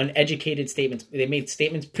presidency, uneducated statements. They made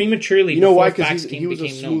statements prematurely. You know why? Because he was a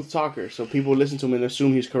smooth talker, so people would listen to him and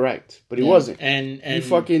assume he's correct, but he wasn't. And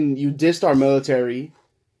you dissed our military,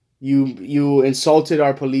 you insulted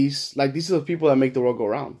our police. Like, these are the people that make the world go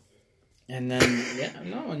round. And then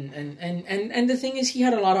and the thing is, he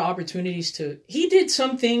had a lot of opportunities to. He did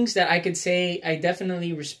some things that I could say I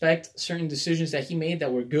definitely respect certain decisions that he made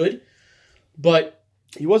that were good. But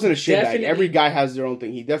he wasn't a shitbag. Every guy has their own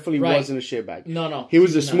thing. He definitely wasn't a shitbag. No. He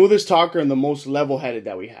was the smoothest talker and the most level-headed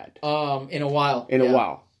that we had. In a while. A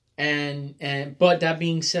while. But that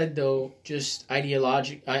being said, though, just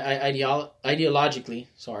ideologically,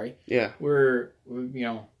 sorry. Yeah. We're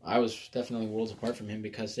I was definitely worlds apart from him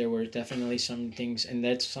because there were definitely some things, and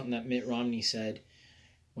that's something that Mitt Romney said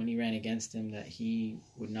when he ran against him, that he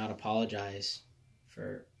would not apologize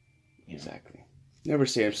for. Exactly. Never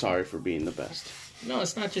say I'm sorry for being the best. No,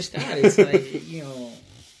 it's not just that. It's like,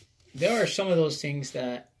 there are some of those things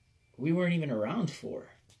that we weren't even around for.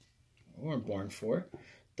 We weren't born for.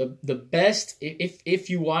 The best,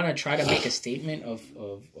 if you want to try to make a statement of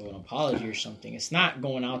an apology or something, it's not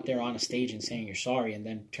going out there on a stage and saying you're sorry and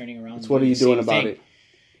then turning around. It's what are you doing about it?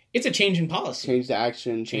 It's a change in policy. Change the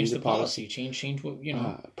action. Change the policy. Change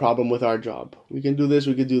what, problem with our job. We can do this,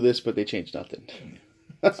 but they change nothing.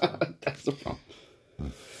 That's the problem.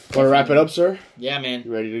 Want to wrap it up, sir? Yeah, man.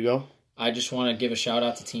 You ready to go? I just want to give a shout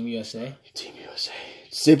out to Team USA. Team USA.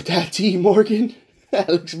 Sip that tea, Morgan.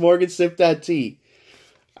 Alex Morgan, sip that tea.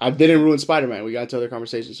 I didn't ruin Spider-Man. We got into other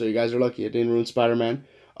conversations, so you guys are lucky. I didn't ruin Spider-Man.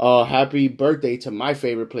 Happy birthday to my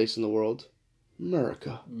favorite place in the world,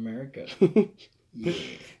 America. America.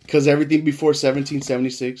 Because everything before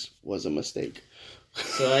 1776 was a mistake.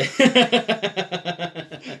 So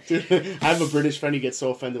Dude, I have a British friend. He gets so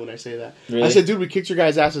offended when I say that. Really? I said, dude, we kicked your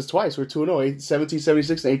guys' asses twice. We're 2-0,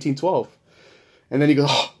 1776 and 1812. And then he goes,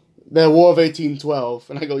 oh, the War of 1812.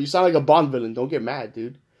 And I go, you sound like a Bond villain. Don't get mad,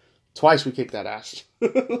 dude. Twice we kicked that ass.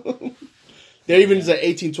 There even is an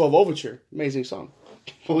 1812 Overture. Amazing song.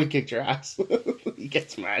 But we kicked your ass. He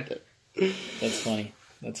gets mad. That's funny.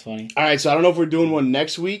 That's funny. All right, so I don't know if we're doing one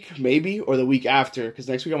next week, maybe, or the week after, because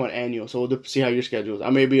next week I'm on annual, so we'll see how your schedule is.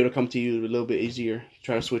 I may be able to come to you a little bit easier,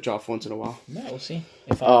 try to switch off once in a while. Yeah, we'll see.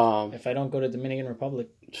 If I don't go to Dominican Republic.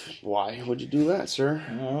 Why would you do that, sir?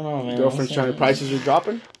 I don't know, man. Girlfriend's trying to, prices are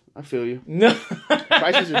dropping? I feel you. No.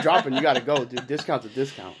 Prices are dropping, you got to go, dude. Discount's a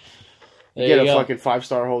discount. You get a fucking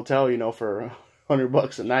 5-star hotel, for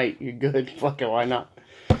 $100 a night. You're good. Fucking why not?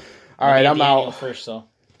 All right, I'm out. First, so.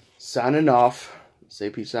 Signing off. Say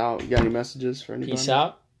peace out. You got any messages for anybody? Peace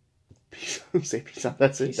out. Say peace out.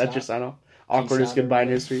 That's it. Peace That's out. your sign off. Awkwardness, goodbye in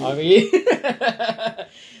history.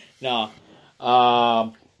 No.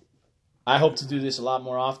 I hope to do this a lot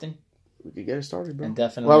more often. We could get it started, bro. And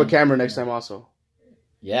definitely. We'll have a camera next time also.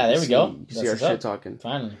 Yeah, there we go. You can see our shit talking.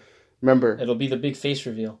 Finally. Remember. It'll be the big face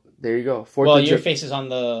reveal. There you go. Your face is on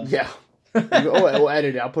the... Yeah. We'll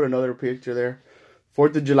edit it. I'll put another picture there.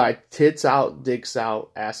 4th of July. Tits out, dicks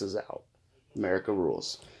out, asses out. America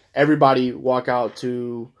rules. Everybody walk out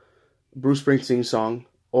to Bruce Springsteen's song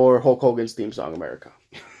or Hulk Hogan's theme song, America.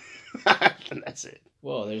 And that's it.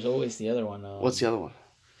 Whoa, there's always the other one. What's the other one?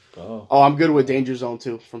 Oh, I'm good with Danger Zone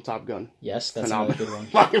too from Top Gun. Yes, that's another good one.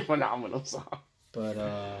 Fucking phenomenal song. But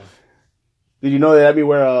did you know they let me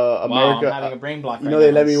wear a America? Wow, I'm having a brain block.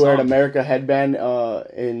 They let me wear an America headband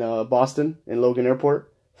in Boston in Logan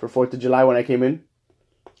Airport for 4th of July when I came in.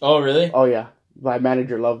 Oh really? Oh yeah, my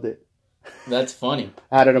manager loved it. That's funny.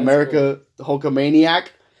 I had an America Hulkamaniac.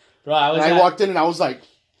 Bro, I walked in and I was like,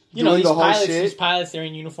 these pilots, they're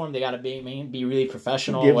in uniform. They gotta be really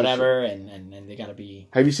professional or whatever, and they gotta be.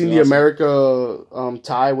 Have you seen the America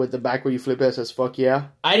tie with the back where you flip it that says "fuck yeah"?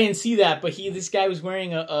 I didn't see that, but this guy was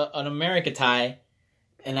wearing an America tie,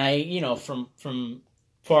 and I, from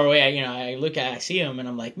far away, I see him, and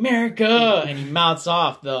I'm like, America, and he mouths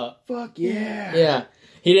off the "fuck yeah." Yeah,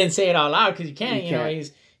 he didn't say it out loud because he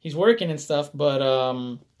can't. He's working and stuff, but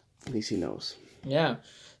at least he knows. Yeah.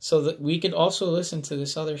 So we could also listen to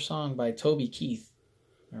this other song by Toby Keith.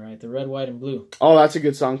 All right, The Red, White, and Blue. Oh, that's a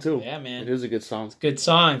good song, too. Yeah, man. It is a good song. It's a good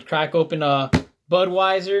song. Crack open a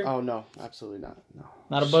Budweiser. Oh, no. Absolutely not. No.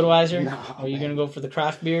 Not a Budweiser? No. Or are you going to go for the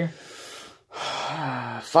craft beer?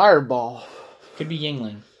 Fireball. Could be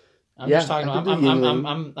Yingling. I'm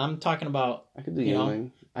talking about... I could do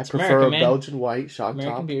Yingling. I It's prefer America, a Belgian white shock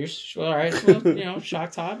American top. beers. Well, all right. Well,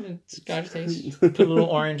 shock top and Scotch taste. Put a little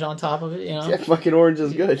orange on top of it, Yeah, fucking orange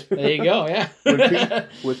is good. There you go, yeah.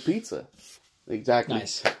 with pizza. Exactly.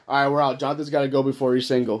 Nice. All right, we're out. Jonathan's got to go before he's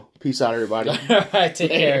single. Peace out, everybody. All right,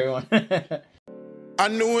 take care, everyone. I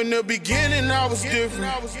knew in the beginning I was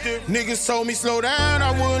different. Niggas told me slow down, I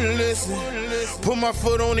wouldn't listen. Put my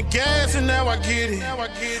foot on the gas and now I get it.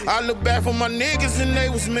 I look back for my niggas and they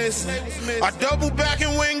was missing. I double back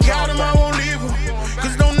and went and got them, I won't leave them.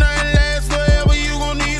 Cause don't